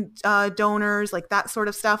 organ donors, like that sort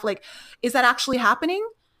of stuff? Like, is that actually happening?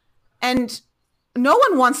 And no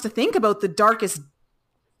one wants to think about the darkest,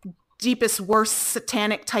 deepest, worst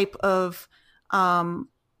satanic type of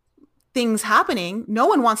things happening. No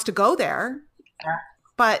one wants to go there,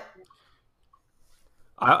 but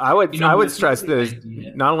I would stress that it's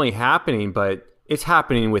not only happening, but it's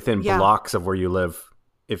happening within blocks of where you live.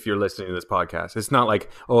 If you're listening to this podcast, it's not like,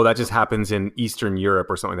 oh, that just happens in Eastern Europe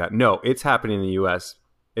or something like that. No, it's happening in the U.S.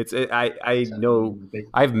 I know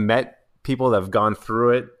I've met people that have gone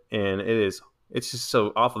through it, and it's just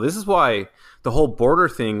so awful. This is why the whole border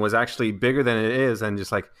thing was actually bigger than it is, and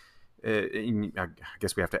just like, I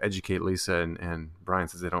guess we have to educate Lisa and Brian,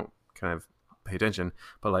 since they don't kind of pay attention.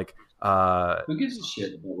 But, like, who gives a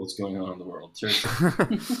shit about what's going on in the world?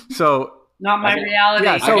 Seriously. So. Not my reality.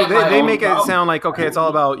 Yeah, so they make it sound like, okay, it's all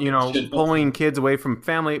about, pulling kids away from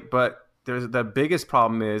family, but the biggest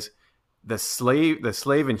problem is the slave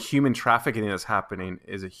and human trafficking that's happening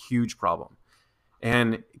is a huge problem.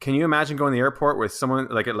 And can you imagine going to the airport with someone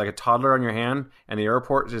like a toddler on your hand, and the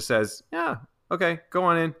airport just says, yeah, okay, go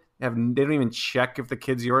on in. They don't even check if the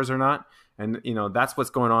kid's yours or not. And that's what's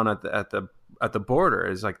going on at the border.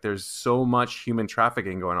 Is like there's so much human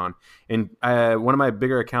trafficking going on. And one of my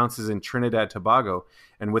bigger accounts is in Trinidad, Tobago,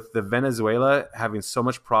 and with the Venezuela having so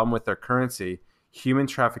much problem with their currency, human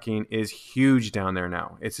trafficking is huge down there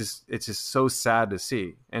now. It's just so sad to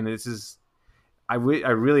see. And it's just I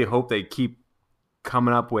really hope they keep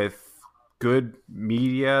coming up with good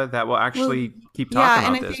media that will actually keep talking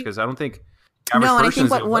about this, because I don't think average No, and I person think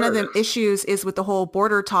is what one of the illiterate. issues is with the whole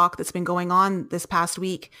border talk that's been going on this past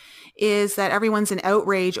week is that everyone's in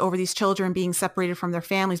outrage over these children being separated from their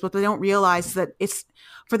families. What they don't realize is that it's,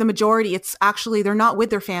 for the majority, it's actually, they're not with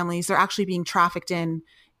their families. They're actually being trafficked in,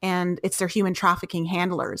 and it's their human trafficking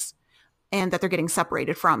handlers, and that they're getting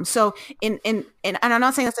separated from. So and I'm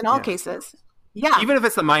not saying that's in all Yeah. cases. Yeah. Even if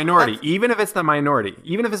it's the minority, even if it's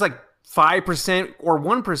like 5% or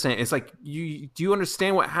 1%, it's like, do you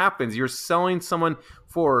understand what happens? You're selling someone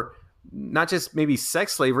for not just maybe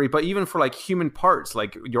sex slavery, but even for like human parts,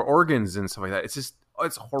 like your organs and stuff like that. It's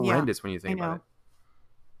horrendous when you think about it.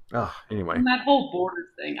 Oh, anyway. And that whole border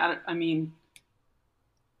thing, I mean,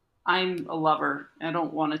 I'm a lover. I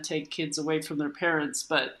don't want to take kids away from their parents,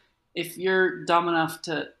 but if you're dumb enough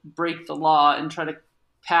to break the law and try to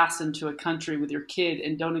pass into a country with your kid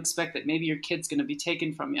and don't expect that maybe your kid's going to be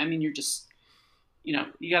taken from you, I mean, you're just, you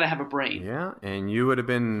got to have a brain. Yeah, and you would have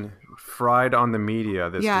been fried on the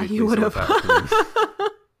media this week. Yeah, you would have. No,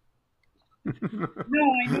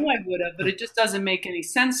 I know I would have, but it just doesn't make any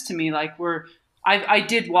sense to me. Like I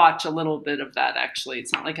did watch a little bit of that, actually.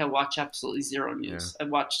 It's not like I watch absolutely zero news. Yeah. I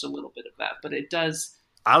watched a little bit of that, but it does.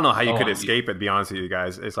 I don't know how you could escape it, to be honest with you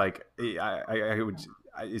guys. It's like,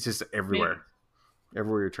 it's just everywhere.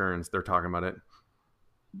 Everywhere you turn, they're talking about it.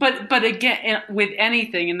 But again, with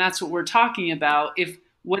anything, and that's what we're talking about, if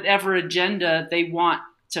whatever agenda they want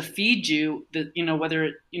to feed you,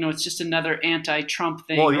 whether it's just another anti-Trump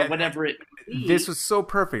thing or whatever it may be. This was so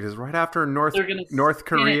perfect. It was right after North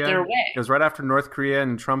Korea. Their way. It was right after North Korea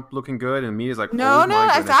and Trump looking good, and media's like, no,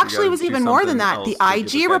 goodness, it actually was even more than that. The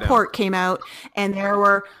IG report came out, and there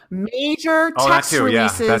were major text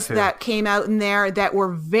releases that came out in there that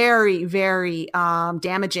were very, very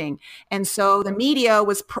damaging. And so the media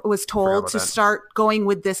was told to start going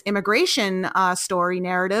with this immigration story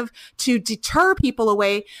narrative to deter people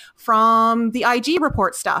away from the IG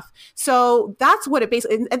report stuff. So that's what it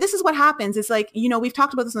basically, and this is what happens. It's like, we've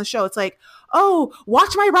talked about this on the show. It's like, oh,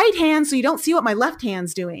 watch my right hand so you don't see what my left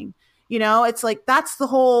hand's doing. It's like, that's the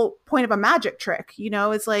whole point of a magic trick.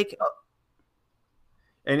 It's like,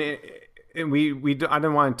 and I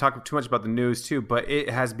don't want to talk too much about the news too, but it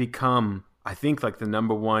has become, I think, like the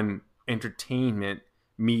number one entertainment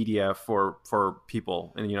media for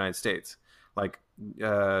people in the United States. Like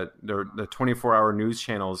the 24-hour news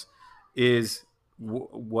channels is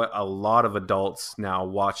what a lot of adults now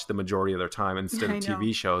watch the majority of their time instead of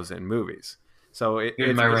TV shows and movies. So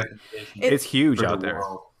it's huge out there.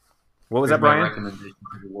 World. What was that, Brian? My recommendation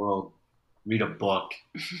for the world: read a book.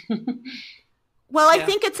 Well, I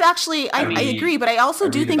think it's actually, I agree, but I also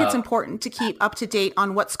do think it's important to keep up to date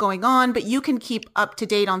on what's going on, but you can keep up to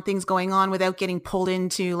date on things going on without getting pulled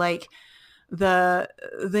into like the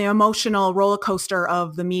emotional roller coaster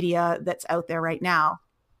of the media that's out there right now.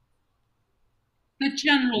 The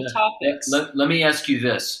general topics. Let me ask you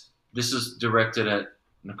this. This is directed at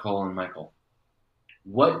Nicole and Michael.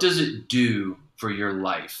 What does it do for your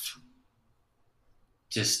life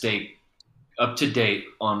to stay up to date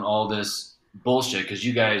on all this bullshit? Because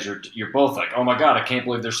you guys you're both like, oh my God, I can't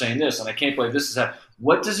believe they're saying this, and I can't believe this is happening.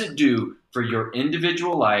 What does it do for your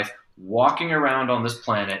individual life walking around on this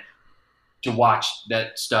planet to watch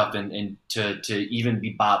that stuff and to even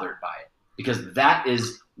be bothered by it? Because that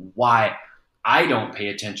is why I don't pay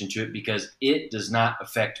attention to it, because it does not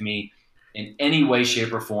affect me in any way,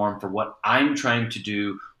 shape, or form for what I'm trying to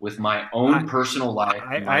do with my own personal life.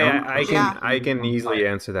 I can easily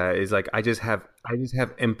answer that. Is like I just have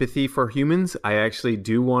empathy for humans. I actually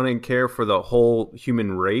do want to care for the whole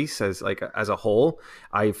human race as a whole.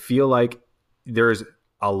 I feel like there's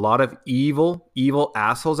a lot of evil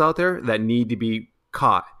assholes out there that need to be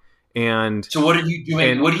caught. And so what are you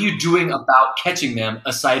doing? What are you doing about catching them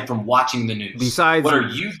aside from watching the news? Besides, what are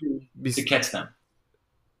you doing to catch them?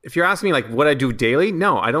 If you're asking me like what I do daily,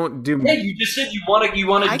 no, I don't do. Yeah, you just said you want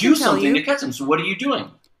to do something to catch them. So what are you doing?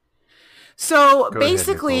 So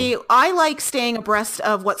basically, I like staying abreast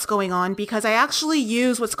of what's going on because I actually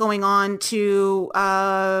use what's going on to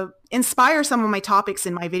inspire some of my topics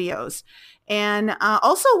in my videos. And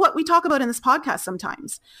also what we talk about in this podcast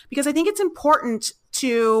sometimes, because I think it's important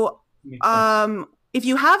to, if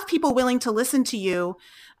you have people willing to listen to you,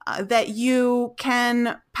 that you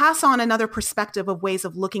can pass on another perspective of ways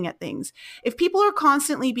of looking at things. If people are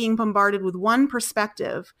constantly being bombarded with one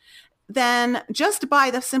perspective, then just by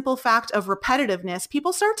the simple fact of repetitiveness,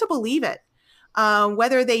 people start to believe it,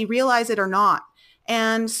 whether they realize it or not.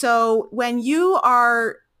 And so when you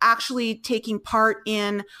are actually taking part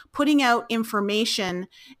in putting out information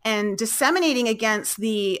and disseminating against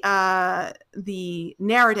the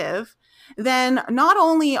narrative, then not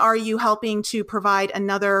only are you helping to provide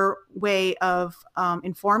another way of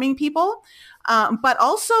informing people, but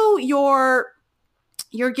also you're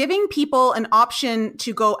giving people an option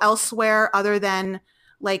to go elsewhere other than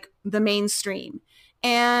like the mainstream.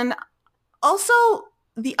 And also,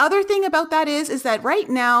 the other thing about that is that right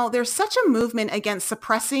now there's such a movement against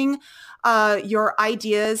suppressing your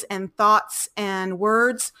ideas and thoughts and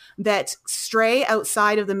words that stray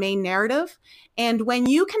outside of the main narrative. And when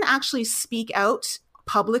you can actually speak out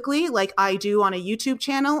publicly, like I do on a YouTube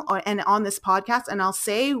channel and on this podcast, and I'll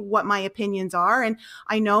say what my opinions are. And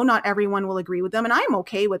I know not everyone will agree with them, and I'm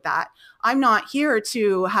okay with that. I'm not here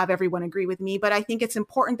to have everyone agree with me, but I think it's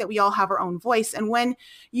important that we all have our own voice. And when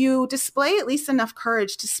you display at least enough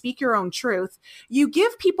courage to speak your own truth, you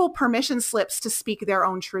give people permission slips to speak their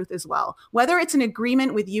own truth as well, whether it's an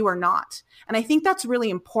agreement with you or not. And I think that's really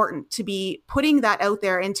important, to be putting that out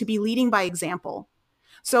there and to be leading by example.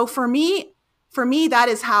 So for me, that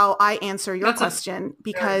is how I answer your question,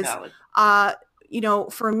 because,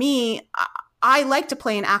 for me, I like to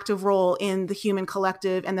play an active role in the human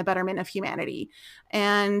collective and the betterment of humanity.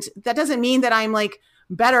 And that doesn't mean that I'm like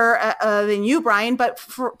better than you, Brian, but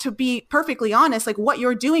to be perfectly honest, like what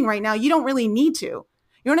you're doing right now, you don't really need to. You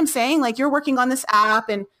know what I'm saying? Like you're working on this app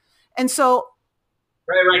and so.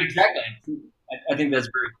 Right, exactly. I think that's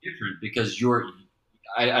very different because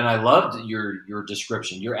I loved your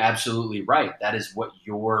description. You're absolutely right. That is what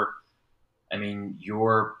your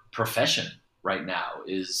profession right now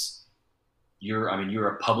is. You're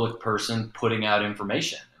a public person putting out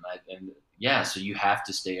information, so you have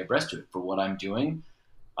to stay abreast of it. For what I'm doing,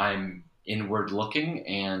 I'm inward looking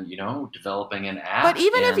and developing an app. But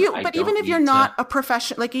even if you're not a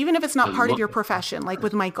profession, like even if it's not part of your profession, like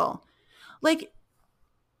with Michael, because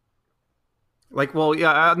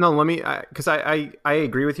I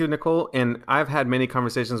agree with you, Nicole, and I've had many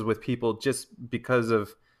conversations with people just because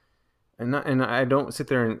of, and I don't sit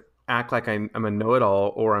there and act like I'm a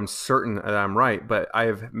know-it-all or I'm certain that I'm right, but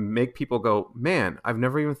make people go, man, I've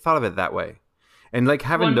never even thought of it that way. And like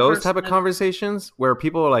having those type of conversations where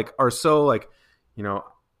people are so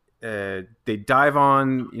they dive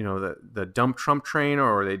on, the dump Trump train,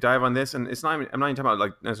 or they dive on this, and I'm not even talking about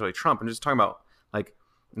like necessarily Trump. I'm just talking about like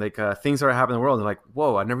things that are happening in the world. And like,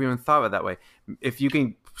 whoa, I never even thought of it that way. If you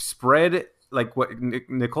can spread, like what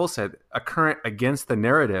Nicole said, a current against the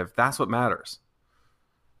narrative, that's what matters.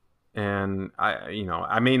 And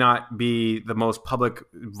I may not be the most public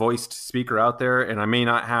voiced speaker out there, and I may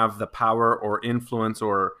not have the power or influence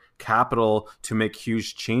or capital to make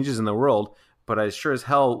huge changes in the world, but I sure as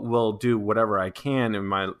hell will do whatever I can in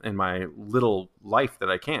my little life that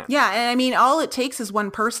I can. Yeah, and all it takes is one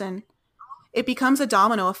person. It becomes a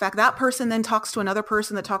domino effect. That person then talks to another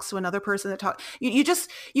person that talks to another person that talks.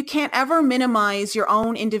 You can't ever minimize your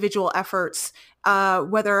own individual efforts,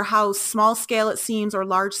 whether how small scale it seems or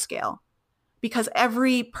large scale, because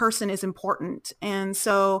every person is important. And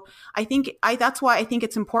so that's why I think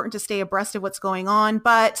it's important to stay abreast of what's going on.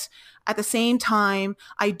 But at the same time,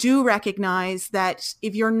 I do recognize that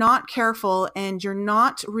if you're not careful and you're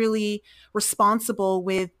not really responsible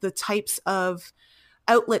with the types of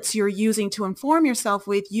outlets you're using to inform yourself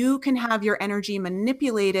with, you can have your energy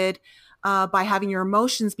manipulated by having your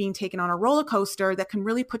emotions being taken on a roller coaster that can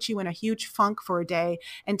really put you in a huge funk for a day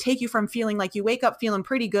and take you from feeling like you wake up feeling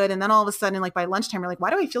pretty good, and then all of a sudden, like by lunchtime, you're like, why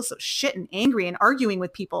do I feel so shit and angry and arguing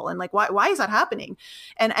with people, and like why is that happening?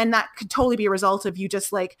 And that could totally be a result of you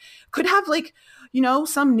just could have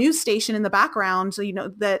some news station in the background,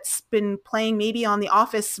 that's been playing maybe on the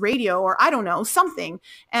office radio, or I don't know, something.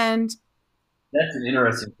 And that's an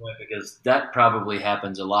interesting point, because that probably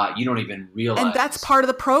happens a lot. You don't even realize. And that's part of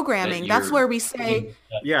the programming. That's where we say.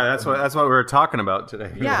 Yeah, that's what we were talking about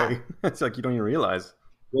today. Yeah. Right? It's like you don't even realize.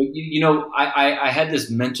 Well, I had this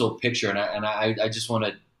mental picture, and I just want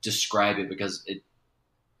to describe it because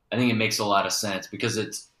I think it makes a lot of sense, because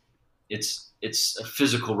it's a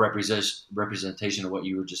physical representation of what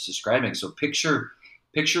you were just describing. So picture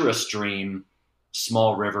a stream,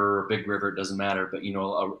 small river, big river, it doesn't matter, but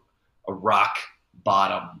a rock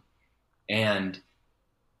bottom, and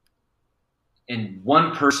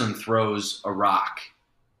one person throws a rock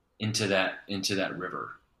into that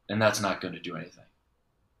river, and that's not going to do anything.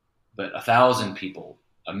 But 1,000 people,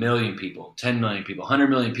 1,000,000 people, 10 million people, 100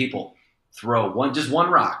 million people throw one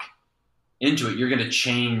rock into it, you're going to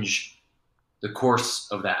change the course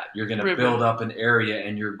of that. You're going to build up an area,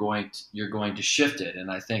 and you're going to shift it. And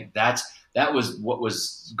I think that was what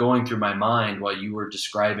was going through my mind while you were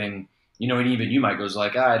describing, and even you might goes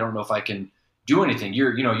like, I don't know if I can do anything.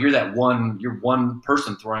 You're one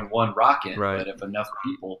person throwing one rock in, right. But if enough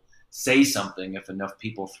people say something, if enough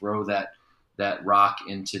people throw that that rock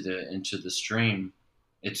into the stream,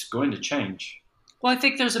 it's going to change. Well, I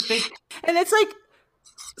think there's a big, and it's like,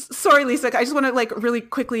 sorry, Lisa, I just want to like really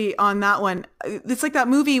quickly on that one. It's like that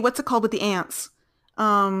movie. What's it called with the ants?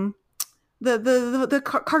 The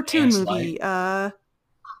cartoon Ants movie.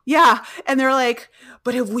 Yeah, and they're like,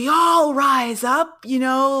 but if we all rise up, you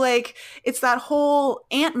know, like it's that whole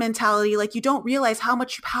ant mentality. Like you don't realize how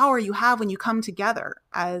much power you have when you come together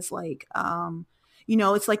as like, you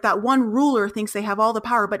know, it's like that one ruler thinks they have all the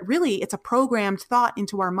power, but really it's a programmed thought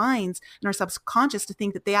into our minds and our subconscious to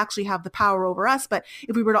think that they actually have the power over us. But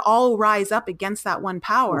if we were to all rise up against that one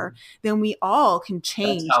power, then we all can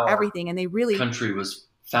change everything. And they really, country was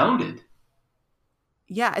founded.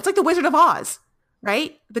 Yeah, it's like the Wizard of Oz.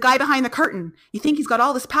 Right? The guy behind the curtain. You think he's got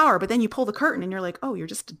all this power, but then you pull the curtain and you're like, oh, you're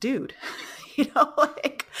just a dude. You know,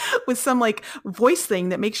 like with some like voice thing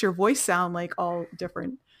that makes your voice sound like all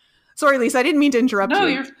different. Sorry, Lisa, I didn't mean to interrupt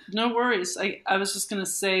you. No worries. I was just going to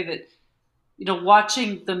say that, you know,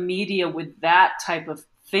 watching the media with that type of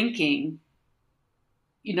thinking,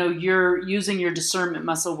 you know, you're using your discernment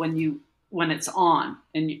muscle when it's on.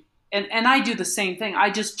 And I do the same thing.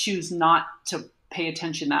 I just choose not to pay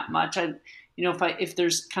attention that much. You know, if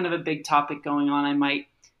there's kind of a big topic going on, I might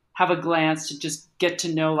have a glance to just get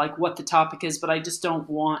to know like what the topic is, but I just don't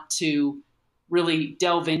want to really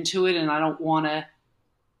delve into it, and I don't want to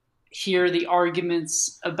hear the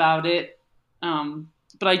arguments about it.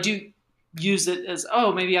 But I do use it as,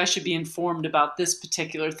 oh, maybe I should be informed about this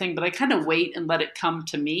particular thing, but I kind of wait and let it come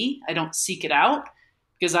to me. I don't seek it out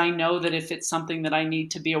because I know that if it's something that I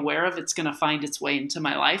need to be aware of, it's going to find its way into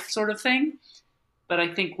my life, sort of thing. But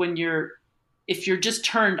I think if you're just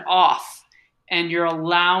turned off and you're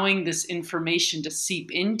allowing this information to seep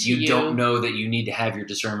into you, you don't know that you need to have your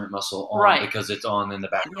discernment muscle on, right, because it's on in the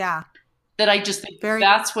background. Yeah. That I just think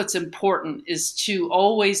that's what's important, is to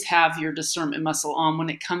always have your discernment muscle on when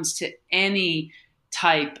it comes to any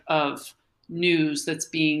type of news that's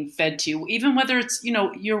being fed to you, even whether it's, you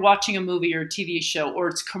know, you're watching a movie or a TV show, or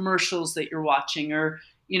it's commercials that you're watching, or,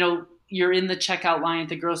 you know, you're in the checkout line at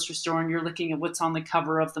the grocery store and you're looking at what's on the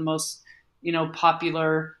cover of the most, you know,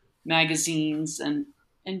 popular magazines, and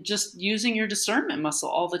just using your discernment muscle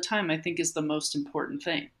all the time, I think, is the most important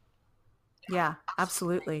thing. Yeah,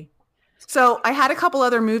 absolutely. So I had a couple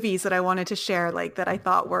other movies that I wanted to share, like that I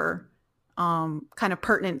thought were kind of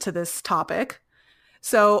pertinent to this topic.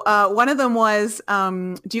 So one of them was,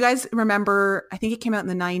 do you guys remember, I think it came out in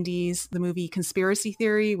the 90s, the movie Conspiracy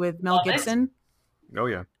Theory with Mel Gibson? Oh,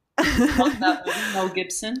 yeah. Mel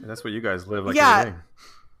Gibson. That's what you guys live like every day.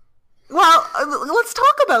 Well, let's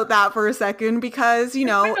talk about that for a second, because, you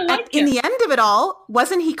know, in the end of it all,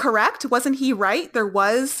 wasn't he correct? Wasn't he right? There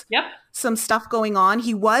was some stuff going on.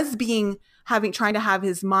 He was trying to have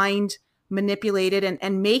his mind manipulated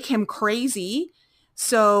and make him crazy.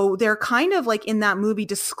 So they're kind of like in that movie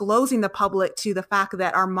disclosing the public to the fact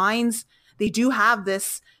that our minds, they do have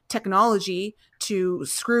this technology to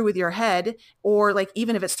screw with your head, or like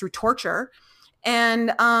even if it's through torture.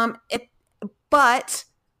 And but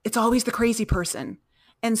it's always the crazy person.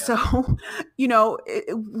 And so, you know,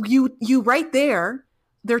 you right there,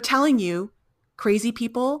 they're telling you crazy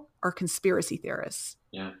people are conspiracy theorists.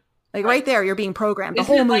 Yeah. Like right there, you're being programmed.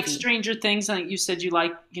 Isn't it like Stranger Things? I think you said you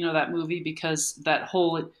like, you know, that movie because that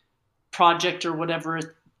whole project or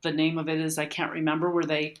whatever the name of it is, I can't remember,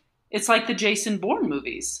 it's like the Jason Bourne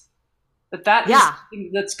movies. That is something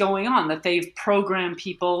that's going on, that they've programmed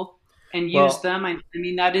people and used them. I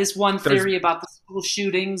mean, that is one theory about the school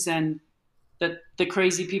shootings, and that the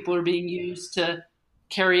crazy people are being used to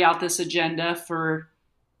carry out this agenda for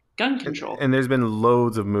gun control. And there's been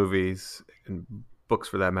loads of movies and books,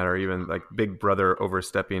 for that matter, even like Big Brother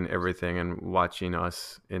overstepping everything and watching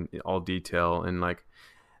us in all detail. And like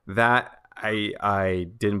that, I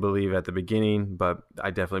didn't believe at the beginning, but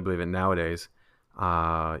I definitely believe it nowadays.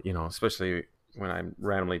 You know, especially when I'm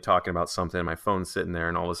randomly talking about something and my phone's sitting there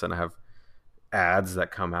and all of a sudden I have ads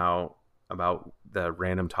that come out about the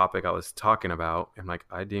random topic I was talking about. I'm like,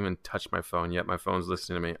 I didn't even touch my phone yet. My phone's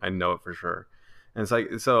listening to me. I know it for sure. And it's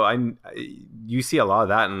like, so you see a lot of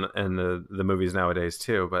that in the movies nowadays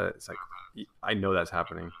too, but it's like, I know that's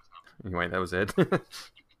happening. Anyway, that was it.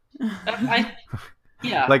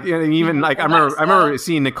 Yeah. Like, you know, even like I remember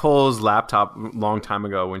seeing Nicole's laptop a long time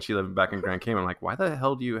ago when she lived back in Grand Cayman. I'm like, why the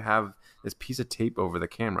hell do you have this piece of tape over the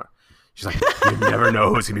camera? She's like, you never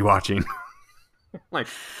know who's gonna be watching. Like,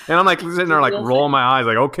 and I'm like sitting there like rolling my eyes,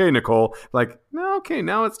 like, okay, Nicole. Like, no, okay,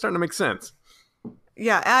 now it's starting to make sense.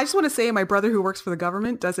 Yeah, I just want to say my brother who works for the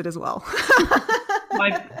government does it as well.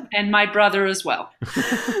 my brother as well.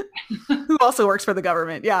 Who also works for the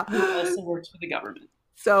government, yeah. Who also works for the government.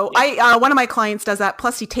 So one of my clients does that.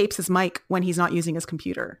 Plus, he tapes his mic when he's not using his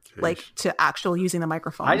computer, like to actual using the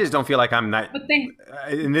microphone. I just don't feel like I'm not. But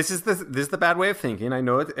And this is the bad way of thinking. I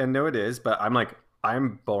know it is, but I'm like,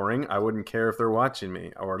 I'm boring. I wouldn't care if they're watching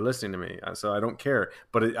me or listening to me, so I don't care.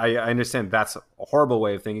 But I understand that's a horrible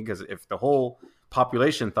way of thinking, because if the whole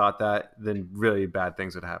population thought that, then really bad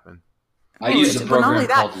things would happen. I use a program not only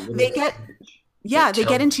that, called they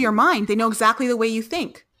get into your mind. They know exactly the way you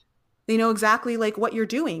think. They know exactly like what you're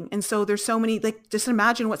doing. And so there's so many, like, just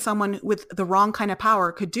imagine what someone with the wrong kind of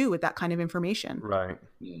power could do with that kind of information. Right.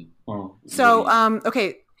 Yeah. Well, So,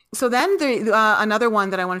 okay. So then another one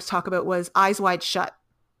that I wanted to talk about was Eyes Wide Shut.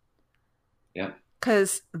 Yeah.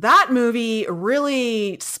 Because that movie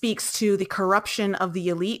really speaks to the corruption of the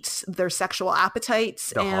elite, their sexual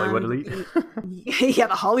appetites. The Hollywood elite. Yeah,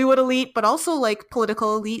 the Hollywood elite, but also like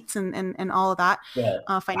political elites and all of that. Yeah.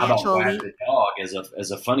 Financial How about elite. Wag the Dog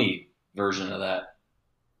as a funny version of that?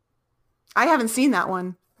 I haven't seen that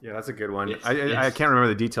one. Yeah, that's a good one. It's- I can't remember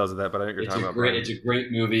the details of that, but I think you're talking about. Brian. It's a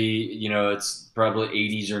great movie. You know, it's probably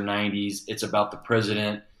 80s or 90s. It's about the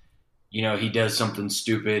president. You know, he does something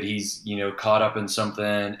stupid. He's, caught up in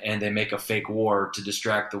something, and they make a fake war to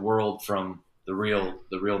distract the world from the real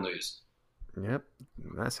news. Yep,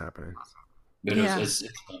 that's happening. But Yeah. it's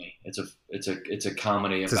funny. It's a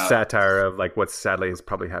comedy It's about a satire of like what sadly is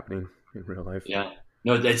probably happening in real life. Yeah.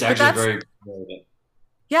 No, it's But actually that's- very relevant.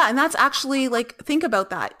 Yeah, and that's actually like, think about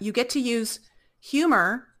that. You get to use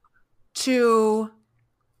humor to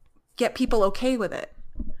get people okay with it.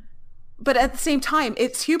 But at the same time,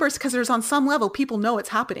 it's humorous because there's on some level people know it's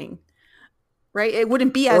happening, right? It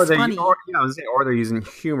wouldn't be as funny. Or they're using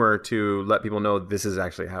humor to let people know this is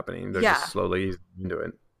actually happening. They're just slowly easing into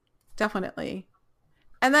it. Definitely.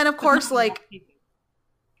 And then of course, like,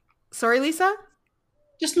 sorry, Lisa?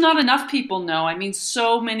 just not enough people know. I mean,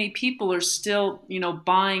 so many people are still,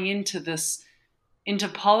 buying into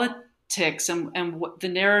politics and what the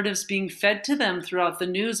narratives being fed to them throughout the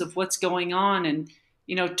news of what's going on, and,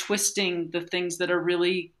 twisting the things that are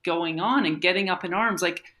really going on and getting up in arms.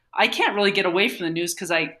 Like, I can't really get away from the news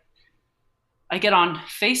because I get on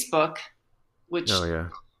Facebook, which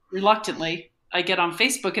reluctantly I get on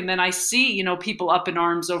Facebook, and then I see, people up in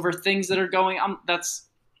arms over things that are going on. That's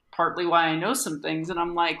partly why I know some things. And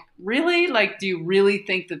I'm like, really? Like, do you really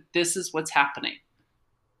think that this is what's happening?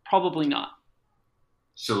 Probably not.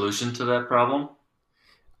 Solution to that problem?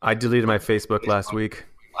 I deleted my Facebook last week.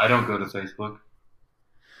 I don't go to Facebook.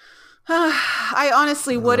 I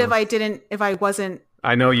honestly would if I wasn't.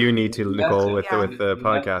 I know you need to, Nicole, with Yeah. the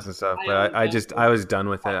podcast and stuff, but I was done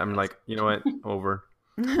with it. I'm like, you know what, over.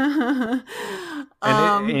 And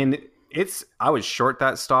I would short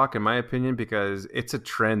that stock, in my opinion, because it's a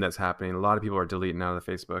trend that's happening. A lot of people are deleting out of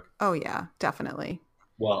the Facebook. Oh yeah, definitely.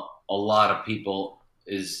 Well, a lot of people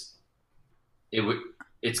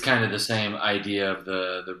it's kind of the same idea of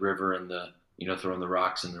the river and the, throwing the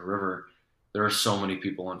rocks in the river. There are so many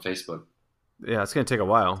people on Facebook. Yeah, it's going to take a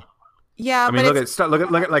while. Yeah, I mean, but look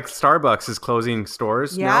at like Starbucks is closing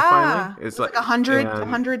stores now. Finally, it's like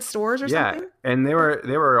 100 stores or something. And they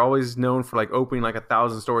were always known for like opening like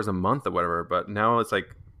 1,000 stores a month or whatever. But now it's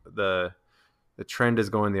like the trend is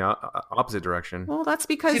going the opposite direction. Well, that's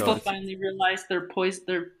because people finally realize they're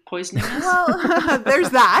poisoning us. Well, there's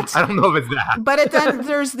that. I don't know if it's that, but then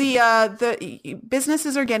there's the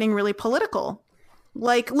businesses are getting really political.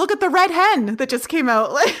 Like, look at the red hen that just came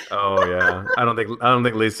out. Oh yeah, I don't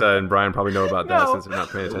think Lisa and Brian probably know about that since they're not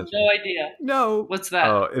paying attention. No idea. No. What's that?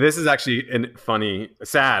 Oh, this is actually funny,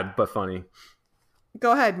 sad but funny.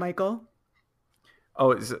 Go ahead, Michael.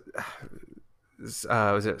 Oh, was it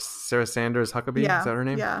Sarah Sanders Huckabee? Yeah. Is that her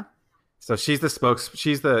name? Yeah. So she's the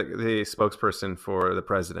spokesperson for the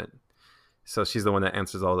president. So she's the one that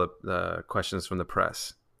answers all the questions from the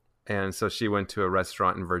press. And so she went to a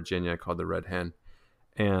restaurant in Virginia called the Red Hen.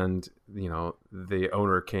 And, the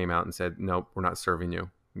owner came out and said, nope, we're not serving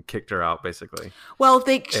you. And kicked her out, basically. Well,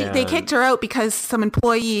 they kicked her out because some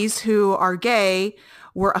employees who are gay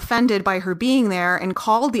were offended by her being there and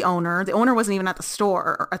called the owner. The owner wasn't even at the store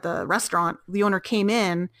or at the restaurant. The owner came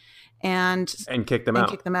in and kicked them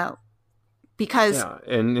out. Because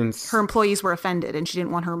and her employees were offended, and she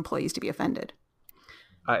didn't want her employees to be offended.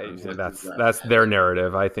 That's their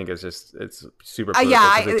narrative. I think it's super.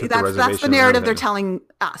 That's the narrative they're telling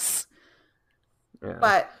us. Yeah.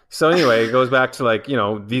 But so anyway, it goes back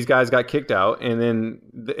to these guys got kicked out, and then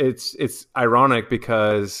it's ironic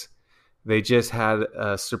because they just had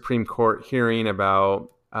a Supreme Court hearing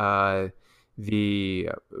about the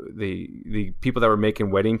people that were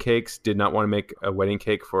making wedding cakes did not want to make a wedding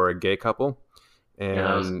cake for a gay couple,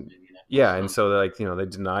 and. Yeah, and so they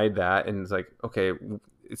denied that, and it's like, okay,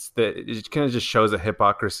 it kind of just shows the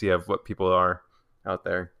hypocrisy of what people are out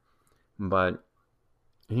there. But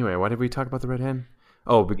anyway, why did we talk about the red hen?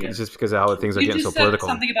 Oh, because, just because of how things are getting so political.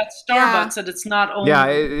 Something about Starbucks that it's not only.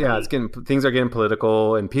 Things are getting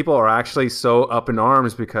political, and people are actually so up in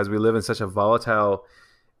arms because we live in such a volatile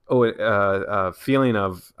feeling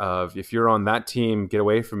of if you're on that team, get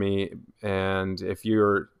away from me, and if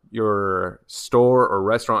your store or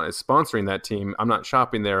restaurant is sponsoring that team, I'm not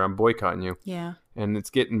shopping there, I'm boycotting you. Yeah. And it's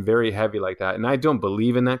getting very heavy like that. And I don't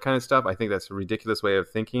believe in that kind of stuff. I think that's a ridiculous way of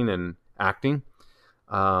thinking and acting.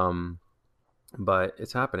 But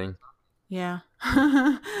it's happening. Yeah.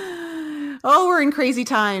 Oh, we're in crazy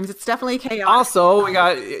times. It's definitely chaos. Also, we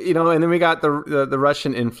got, and then we got the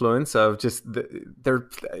Russian influence of just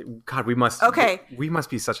we must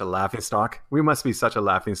be such a laughingstock. We must be such a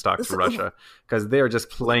laughingstock to Russia because they are just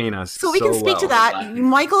playing us. So we can speak to that.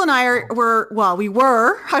 Michael and I we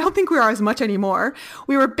were, I don't think we are as much anymore.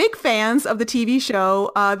 We were big fans of the TV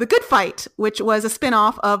show, The Good Fight, which was a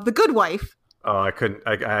spinoff of The Good Wife. Oh, I couldn't.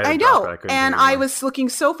 I know. And I was looking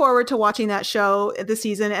so forward to watching that show this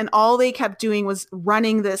season. And all they kept doing was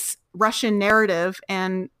running this Russian narrative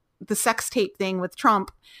and the sex tape thing with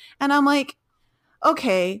Trump. And I'm like,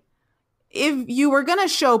 okay, if you were going to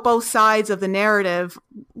show both sides of the narrative,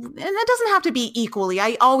 and it doesn't have to be equally.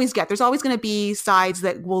 There's always going to be sides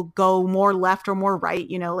that will go more left or more right,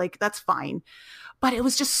 that's fine. But it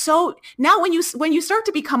was just so, now when you start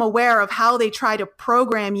to become aware of how they try to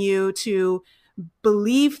program you to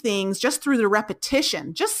believe things just through the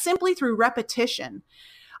repetition, just simply through repetition,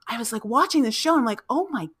 I was like watching the show and I'm like, oh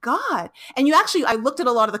my God. And I looked at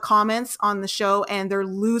a lot of the comments on the show and they're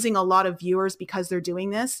losing a lot of viewers because they're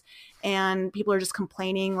doing this. And people are just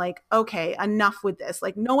complaining like, okay, enough with this.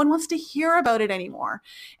 Like no one wants to hear about it anymore.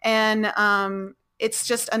 And it's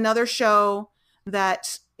just another show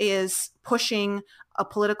that is pushing a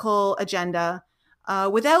political agenda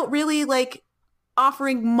without really like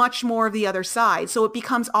offering much more of the other side. So it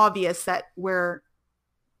becomes obvious that we're.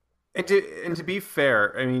 And to be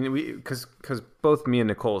fair, I mean, because both me and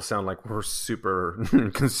Nicole sound like we're super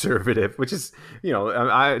conservative, which is,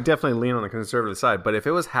 I definitely lean on the conservative side. But if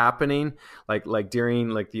it was happening like during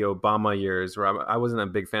like the Obama years, where I wasn't a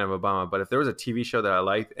big fan of Obama, but if there was a TV show that I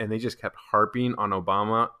liked and they just kept harping on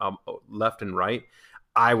Obama left and right,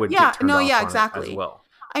 I would get turned off on it as well.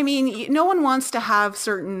 I mean, no one wants to have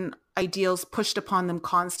certain ideals pushed upon them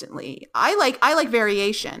constantly. I like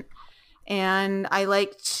variation. And I'd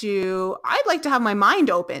like to have my mind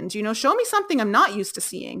opened, show me something I'm not used to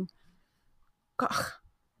seeing. Ugh,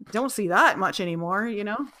 don't see that much anymore,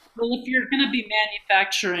 Well, if you're going to be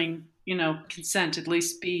manufacturing, consent, at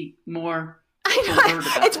least be more covert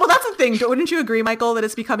about it. Well, that's the thing. Wouldn't you agree, Michael, that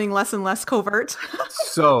it's becoming less and less covert?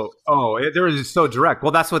 They're just so direct.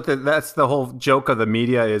 Well, that's the whole joke of the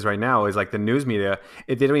media is right now is like the news media.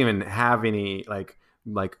 They don't even have any like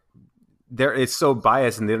it's so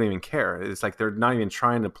biased and they don't even care. It's like they're not even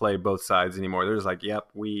trying to play both sides anymore. They're just like, yep,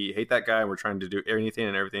 we hate that guy and we're trying to do anything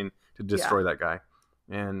and everything to destroy that guy.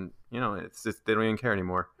 And, it's just, they don't even care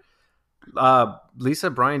anymore. Lisa,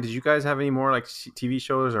 Brian, did you guys have any more like TV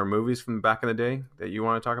shows or movies from back in the day that you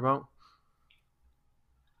want to talk about?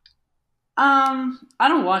 I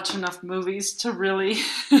don't watch enough movies to really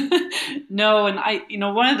know. And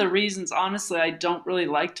one of the reasons, honestly, I don't really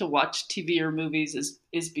like to watch TV or movies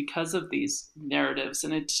is because of these narratives.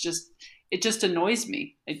 And it just annoys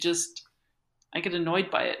me. I get annoyed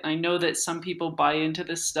by it. I know that some people buy into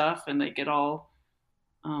this stuff and they get all,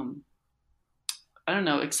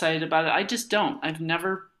 excited about it. I just don't. I've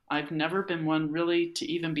never been one really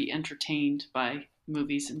to even be entertained by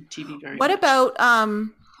movies and TV very much. What about,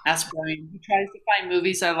 Ask Brian. He tries to find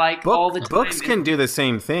movies I like all the time. Books can do the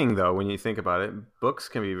same thing, though, when you think about it. Books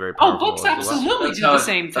can be very powerful. Books absolutely do the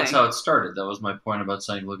same thing. That's how it started. That was my point about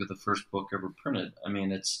saying, look at the first book ever printed. I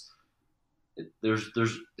mean,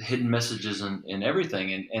 there's hidden messages in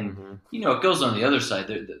everything. And it goes on the other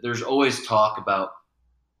side. There's always talk about,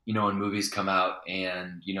 when movies come out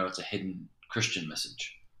and, it's a hidden Christian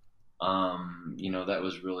message. That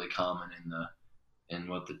was really common in the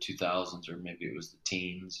 2000s, or maybe it was the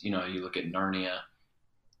teens. You look at Narnia,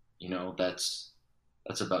 that's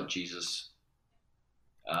about Jesus.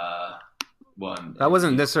 That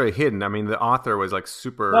wasn't necessarily hidden. I mean, the author was like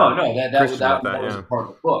super. No, that was part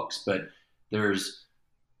of the books, but there's.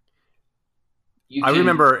 I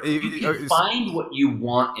remember. You can find what you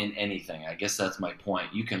want in anything. I guess that's my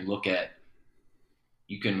point. You can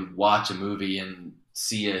watch a movie and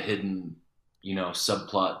see a hidden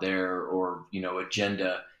subplot there or,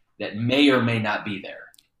 agenda that may or may not be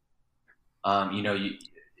there.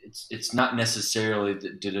 it's not necessarily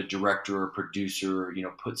that did a director or producer,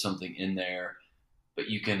 put something in there, but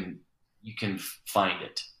you can find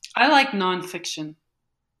it. I like nonfiction,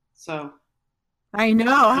 so I know.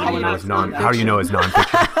 How do you know it's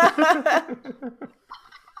nonfiction?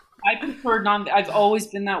 I prefer I've always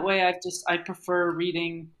been that way. I prefer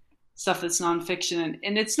reading stuff that's nonfiction,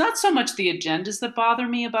 and it's not so much the agendas that bother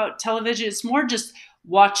me about television. It's more just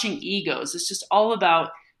watching egos. It's just all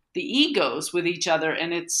about the egos with each other,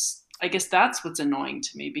 and I guess that's what's annoying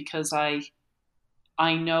to me, because I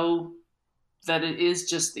know that it is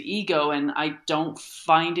just the ego, and I don't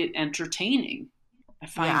find it entertaining. I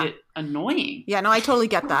find it annoying. Yeah, no, I totally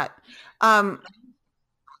get that.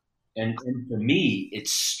 And for me,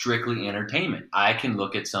 it's strictly entertainment. I can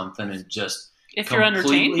look at something and just if you're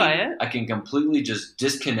entertained by it, I can completely just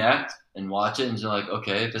disconnect and watch it and be like,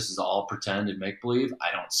 okay, this is all pretend and make believe.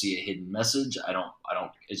 I don't see a hidden message. I don't.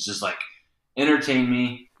 It's just like, entertain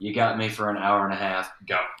me. You got me for an hour and a half.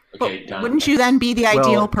 Go. Okay, done. Wouldn't you then be the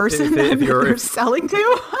ideal person if you're selling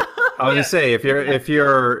to? I was gonna say, if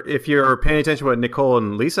you're paying attention to what Nicole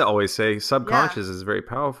and Lisa always say, subconscious is very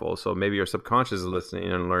powerful. So maybe your subconscious is listening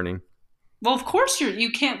and learning. Well, of course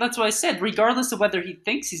you can't. That's what I said. Regardless of whether he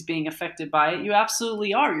thinks he's being affected by it, you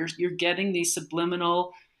absolutely are. You're getting these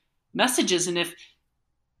subliminal messages, and if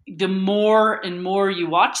the more and more you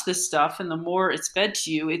watch this stuff, and the more it's fed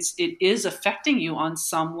to you, it is affecting you on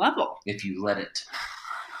some level. If you let it.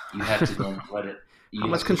 You have to then let it. How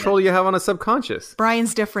much control do you have on a subconscious?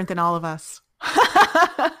 Brian's different than all of us.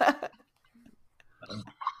 I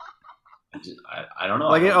don't know.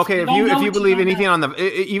 Like, okay, if you believe anything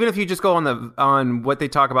even if you just go on what they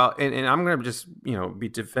talk about, and I'm going to just be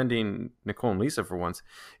defending Nicole and Lisa for once.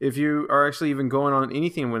 If you are actually even going on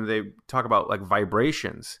anything when they talk about like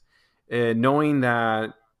vibrations, knowing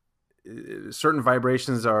that certain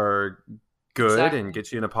vibrations are good and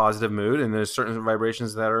get you in a positive mood, and there's certain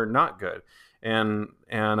vibrations that are not good, and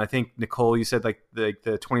I think, Nicole, you said like the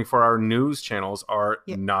 24-hour news channels are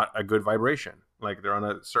not a good vibration. Like, they're on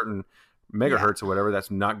a certain megahertz or whatever that's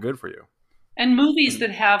not good for you. And movies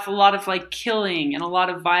that have a lot of like killing and a lot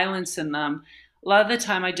of violence in them, a lot of the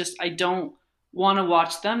time I don't want to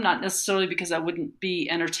watch them, not necessarily because I wouldn't be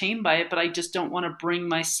entertained by it, but I just don't want to bring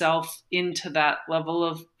myself into that level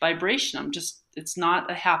of vibration. It's not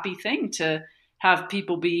a happy thing to have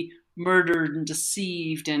people be murdered and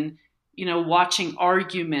deceived and, watching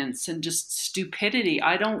arguments and just stupidity.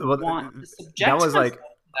 I don't want to subject myself to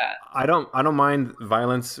that. I don't mind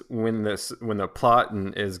violence when the plot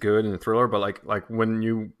is good and the thriller, but like when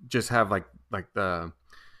you just have like the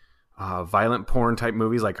violent porn type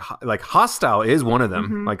movies, like Hostile is one of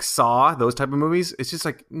them, like Saw, those type of movies. It's just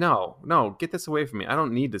like, no, get this away from me. I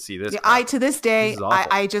don't need to see this. Yeah, to this day,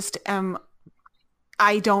 I just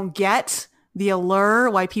I don't get the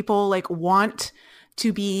allure why people like want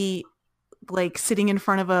to be like sitting in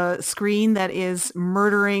front of a screen that is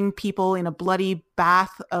murdering people in a bloody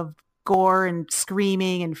bath of gore and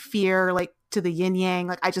screaming and fear, like to the yin yang.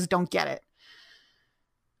 Like, I just don't get it.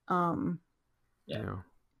 Yeah.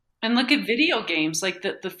 And look at video games, like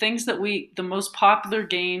the things that the most popular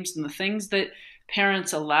games and the things that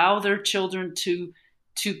parents allow their children to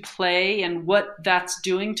play, and what that's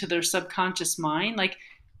doing to their subconscious mind. Like,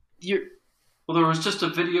 well, there was just a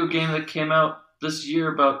video game that came out this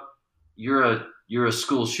year about you're a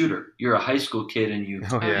school shooter. You're a high school kid, and you.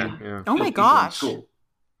 Oh my gosh!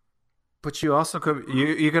 But you also could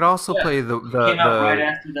play the came out right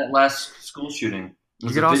after that last school shooting.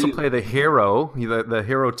 You could also play the hero, the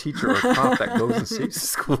hero teacher or cop that goes and saves the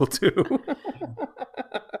school too.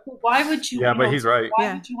 Why would you? Yeah, but he's right.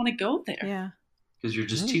 Why would you want to go there? Yeah, because you're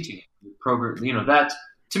just teaching program. That's,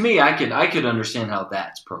 to me, I could understand how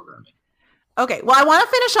that's programming. Okay, well, I want to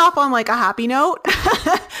finish off on like a happy note.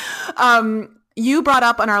 You brought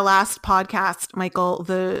up on our last podcast, Michael,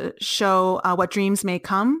 the show What Dreams May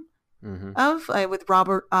Come of with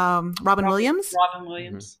Robin Williams. Robin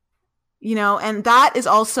Williams. And that is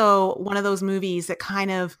also one of those movies that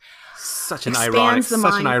kind of such an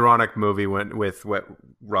ironic movie with what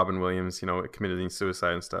Robin Williams, committing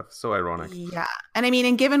suicide and stuff. So ironic. Yeah. And I mean,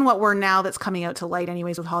 and given what we're now that's coming out to light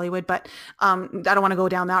anyways with Hollywood, but I don't want to go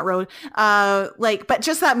down that road. But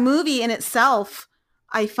just that movie in itself,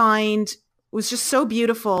 I find was just so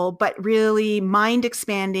beautiful, but really mind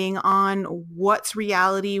expanding on what's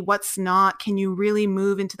reality, what's not. Can you really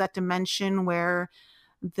move into that dimension where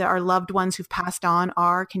our loved ones who've passed on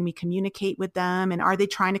are? Can we communicate with them? And are they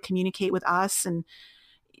trying to communicate with us? And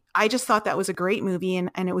I just thought that was a great movie,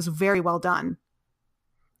 and it was very well done.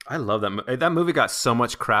 I love that. That movie got so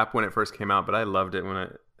much crap when it first came out, but I loved it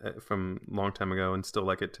from a long time ago and still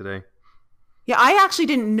like it today. Yeah, I actually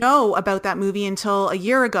didn't know about that movie until a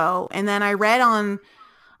year ago, and then I read on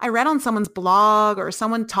someone's blog, or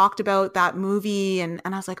someone talked about that movie, and I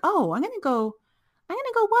was like, oh, I'm gonna go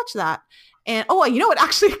watch that. And oh, you know what?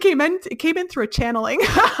 Actually, it came in through a channeling.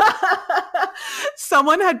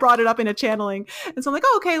 Someone had brought it up in a channeling, and so I'm like,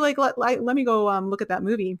 oh, okay, like let me go look at that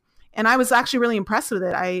movie. And I was actually really impressed with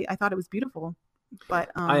it. I thought it was beautiful.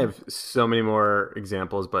 But I have so many more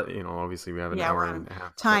examples, but obviously we have an hour and a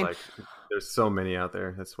half time. Like, there's so many out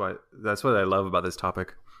there. That's what I love about this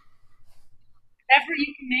topic.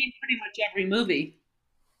 You can name pretty much every movie.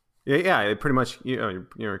 Yeah, pretty much.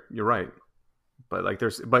 You're right. But like,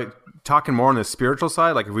 but talking more on the spiritual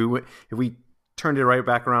side, like if we turned it right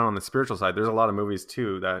back around on the spiritual side, there's a lot of movies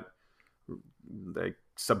too that like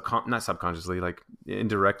not subconsciously, like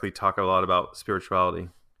indirectly talk a lot about spirituality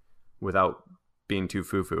without being too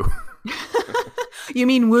foo-foo. You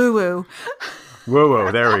mean woo-woo?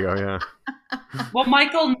 Woo-woo. There we go. Yeah. Well,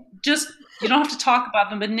 Michael, you don't have to talk about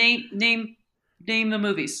them, but name the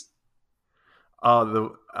movies.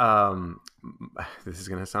 This is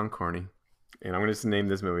gonna sound corny, and I'm gonna just name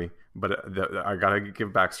this movie, but I gotta give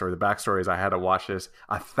backstory. The backstory is I had to watch this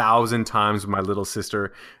 1,000 times with my little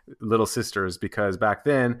sisters, because back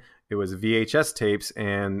then it was VHS tapes,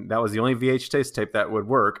 and that was the only VHS tape that would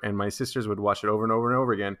work, and my sisters would watch it over and over and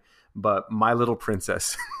over again. But My Little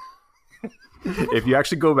Princess. If you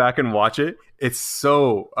actually go back and watch it, it's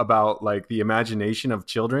so about like the imagination of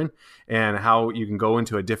children and how you can go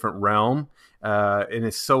into a different realm. And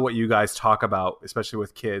it's so what you guys talk about, especially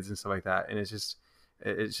with kids and stuff like that. And it's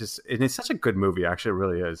such a good movie. Actually, it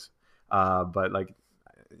really is. But like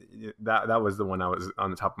that was the one I was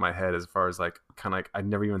on the top of my head as far as like, kind of like, I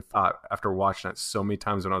never even thought after watching it so many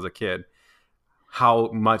times when I was a kid,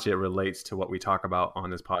 how much it relates to what we talk about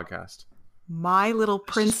on this podcast. My Little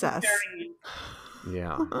Princess.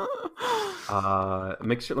 Yeah. Let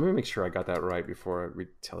me make sure I got that right before I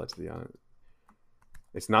tell it to the audience.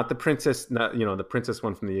 It's not the princess, the princess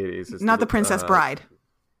one from the 80s. It's not the Princess Bride.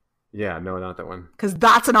 Yeah, no, not that one. Because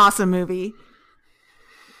that's an awesome movie.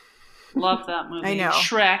 Love that movie. I know.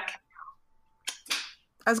 Shrek.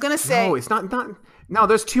 I was gonna say. No, it's not. No,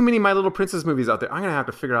 there's too many My Little Princess movies out there. I'm gonna have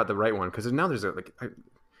to figure out the right one, because now there's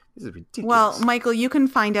this is ridiculous. Well, Michael, you can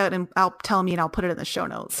find out, and tell me, and I'll put it in the show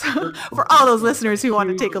notes for all those listeners who want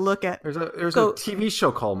to take a look at. There's a TV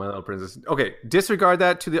show called My Little Princess. Okay, disregard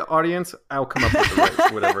that to the audience. I'll come up with the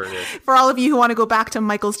right, whatever it is. For all of you who want to go back to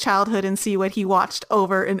Michael's childhood and see what he watched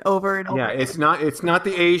over and over and over. Yeah, it's not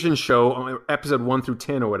the Asian show, episode 1 through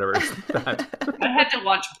 10 or whatever. It's that. I had to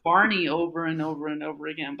watch Barney over and over and over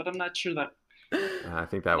again, but I'm not sure that. I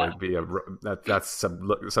think that would be that's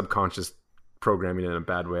subconscious programming in a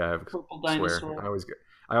bad way. I swear.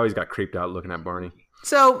 I always got creeped out looking at Barney.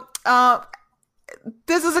 So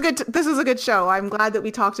this is a good show. I'm glad that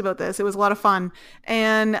we talked about this. It was a lot of fun.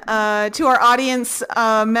 And to our audience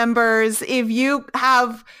members, if you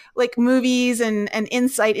have like movies and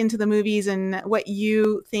insight into the movies and what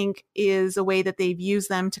you think is a way that they've used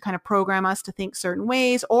them to kind of program us to think certain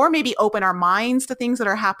ways, or maybe open our minds to things that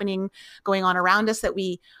are going on around us that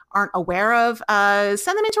we aren't aware of,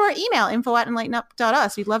 send them into our email,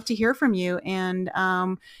 info@enlightenup.us. We'd love to hear from you. And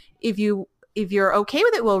if you're okay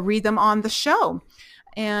with it, we'll read them on the show.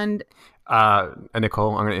 And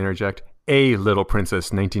Nicole, I'm going to interject. A Little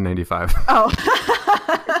Princess, 1995. Oh,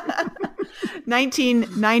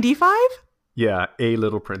 1995? Yeah, A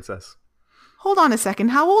Little Princess. Hold on a second.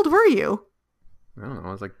 How old were you? I don't know.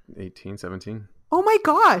 I was like 18, 17. Oh my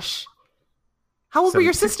gosh. How old were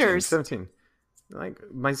your sisters? 17. Like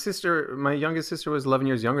my youngest sister was 11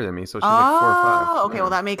 years younger than me, so she's like 4 or 5. Oh, okay. Yeah.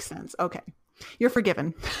 Well, that makes sense. Okay. You're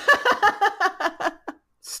forgiven.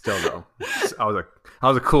 Still though, I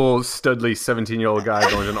was a cool, studly 17-year-old guy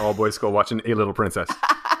going to an all-boys school watching A Little Princess.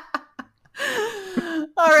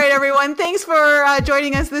 All right, everyone. Thanks for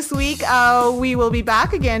joining us this week. We will be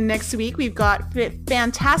back again next week. We've got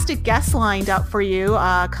fantastic guests lined up for you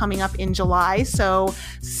coming up in July. So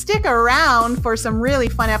stick around for some really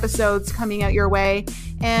fun episodes coming out your way.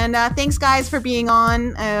 And thanks, guys, for being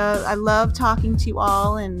on. I love talking to you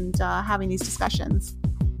all and having these discussions.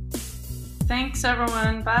 Thanks,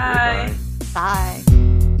 everyone. Bye. Bye.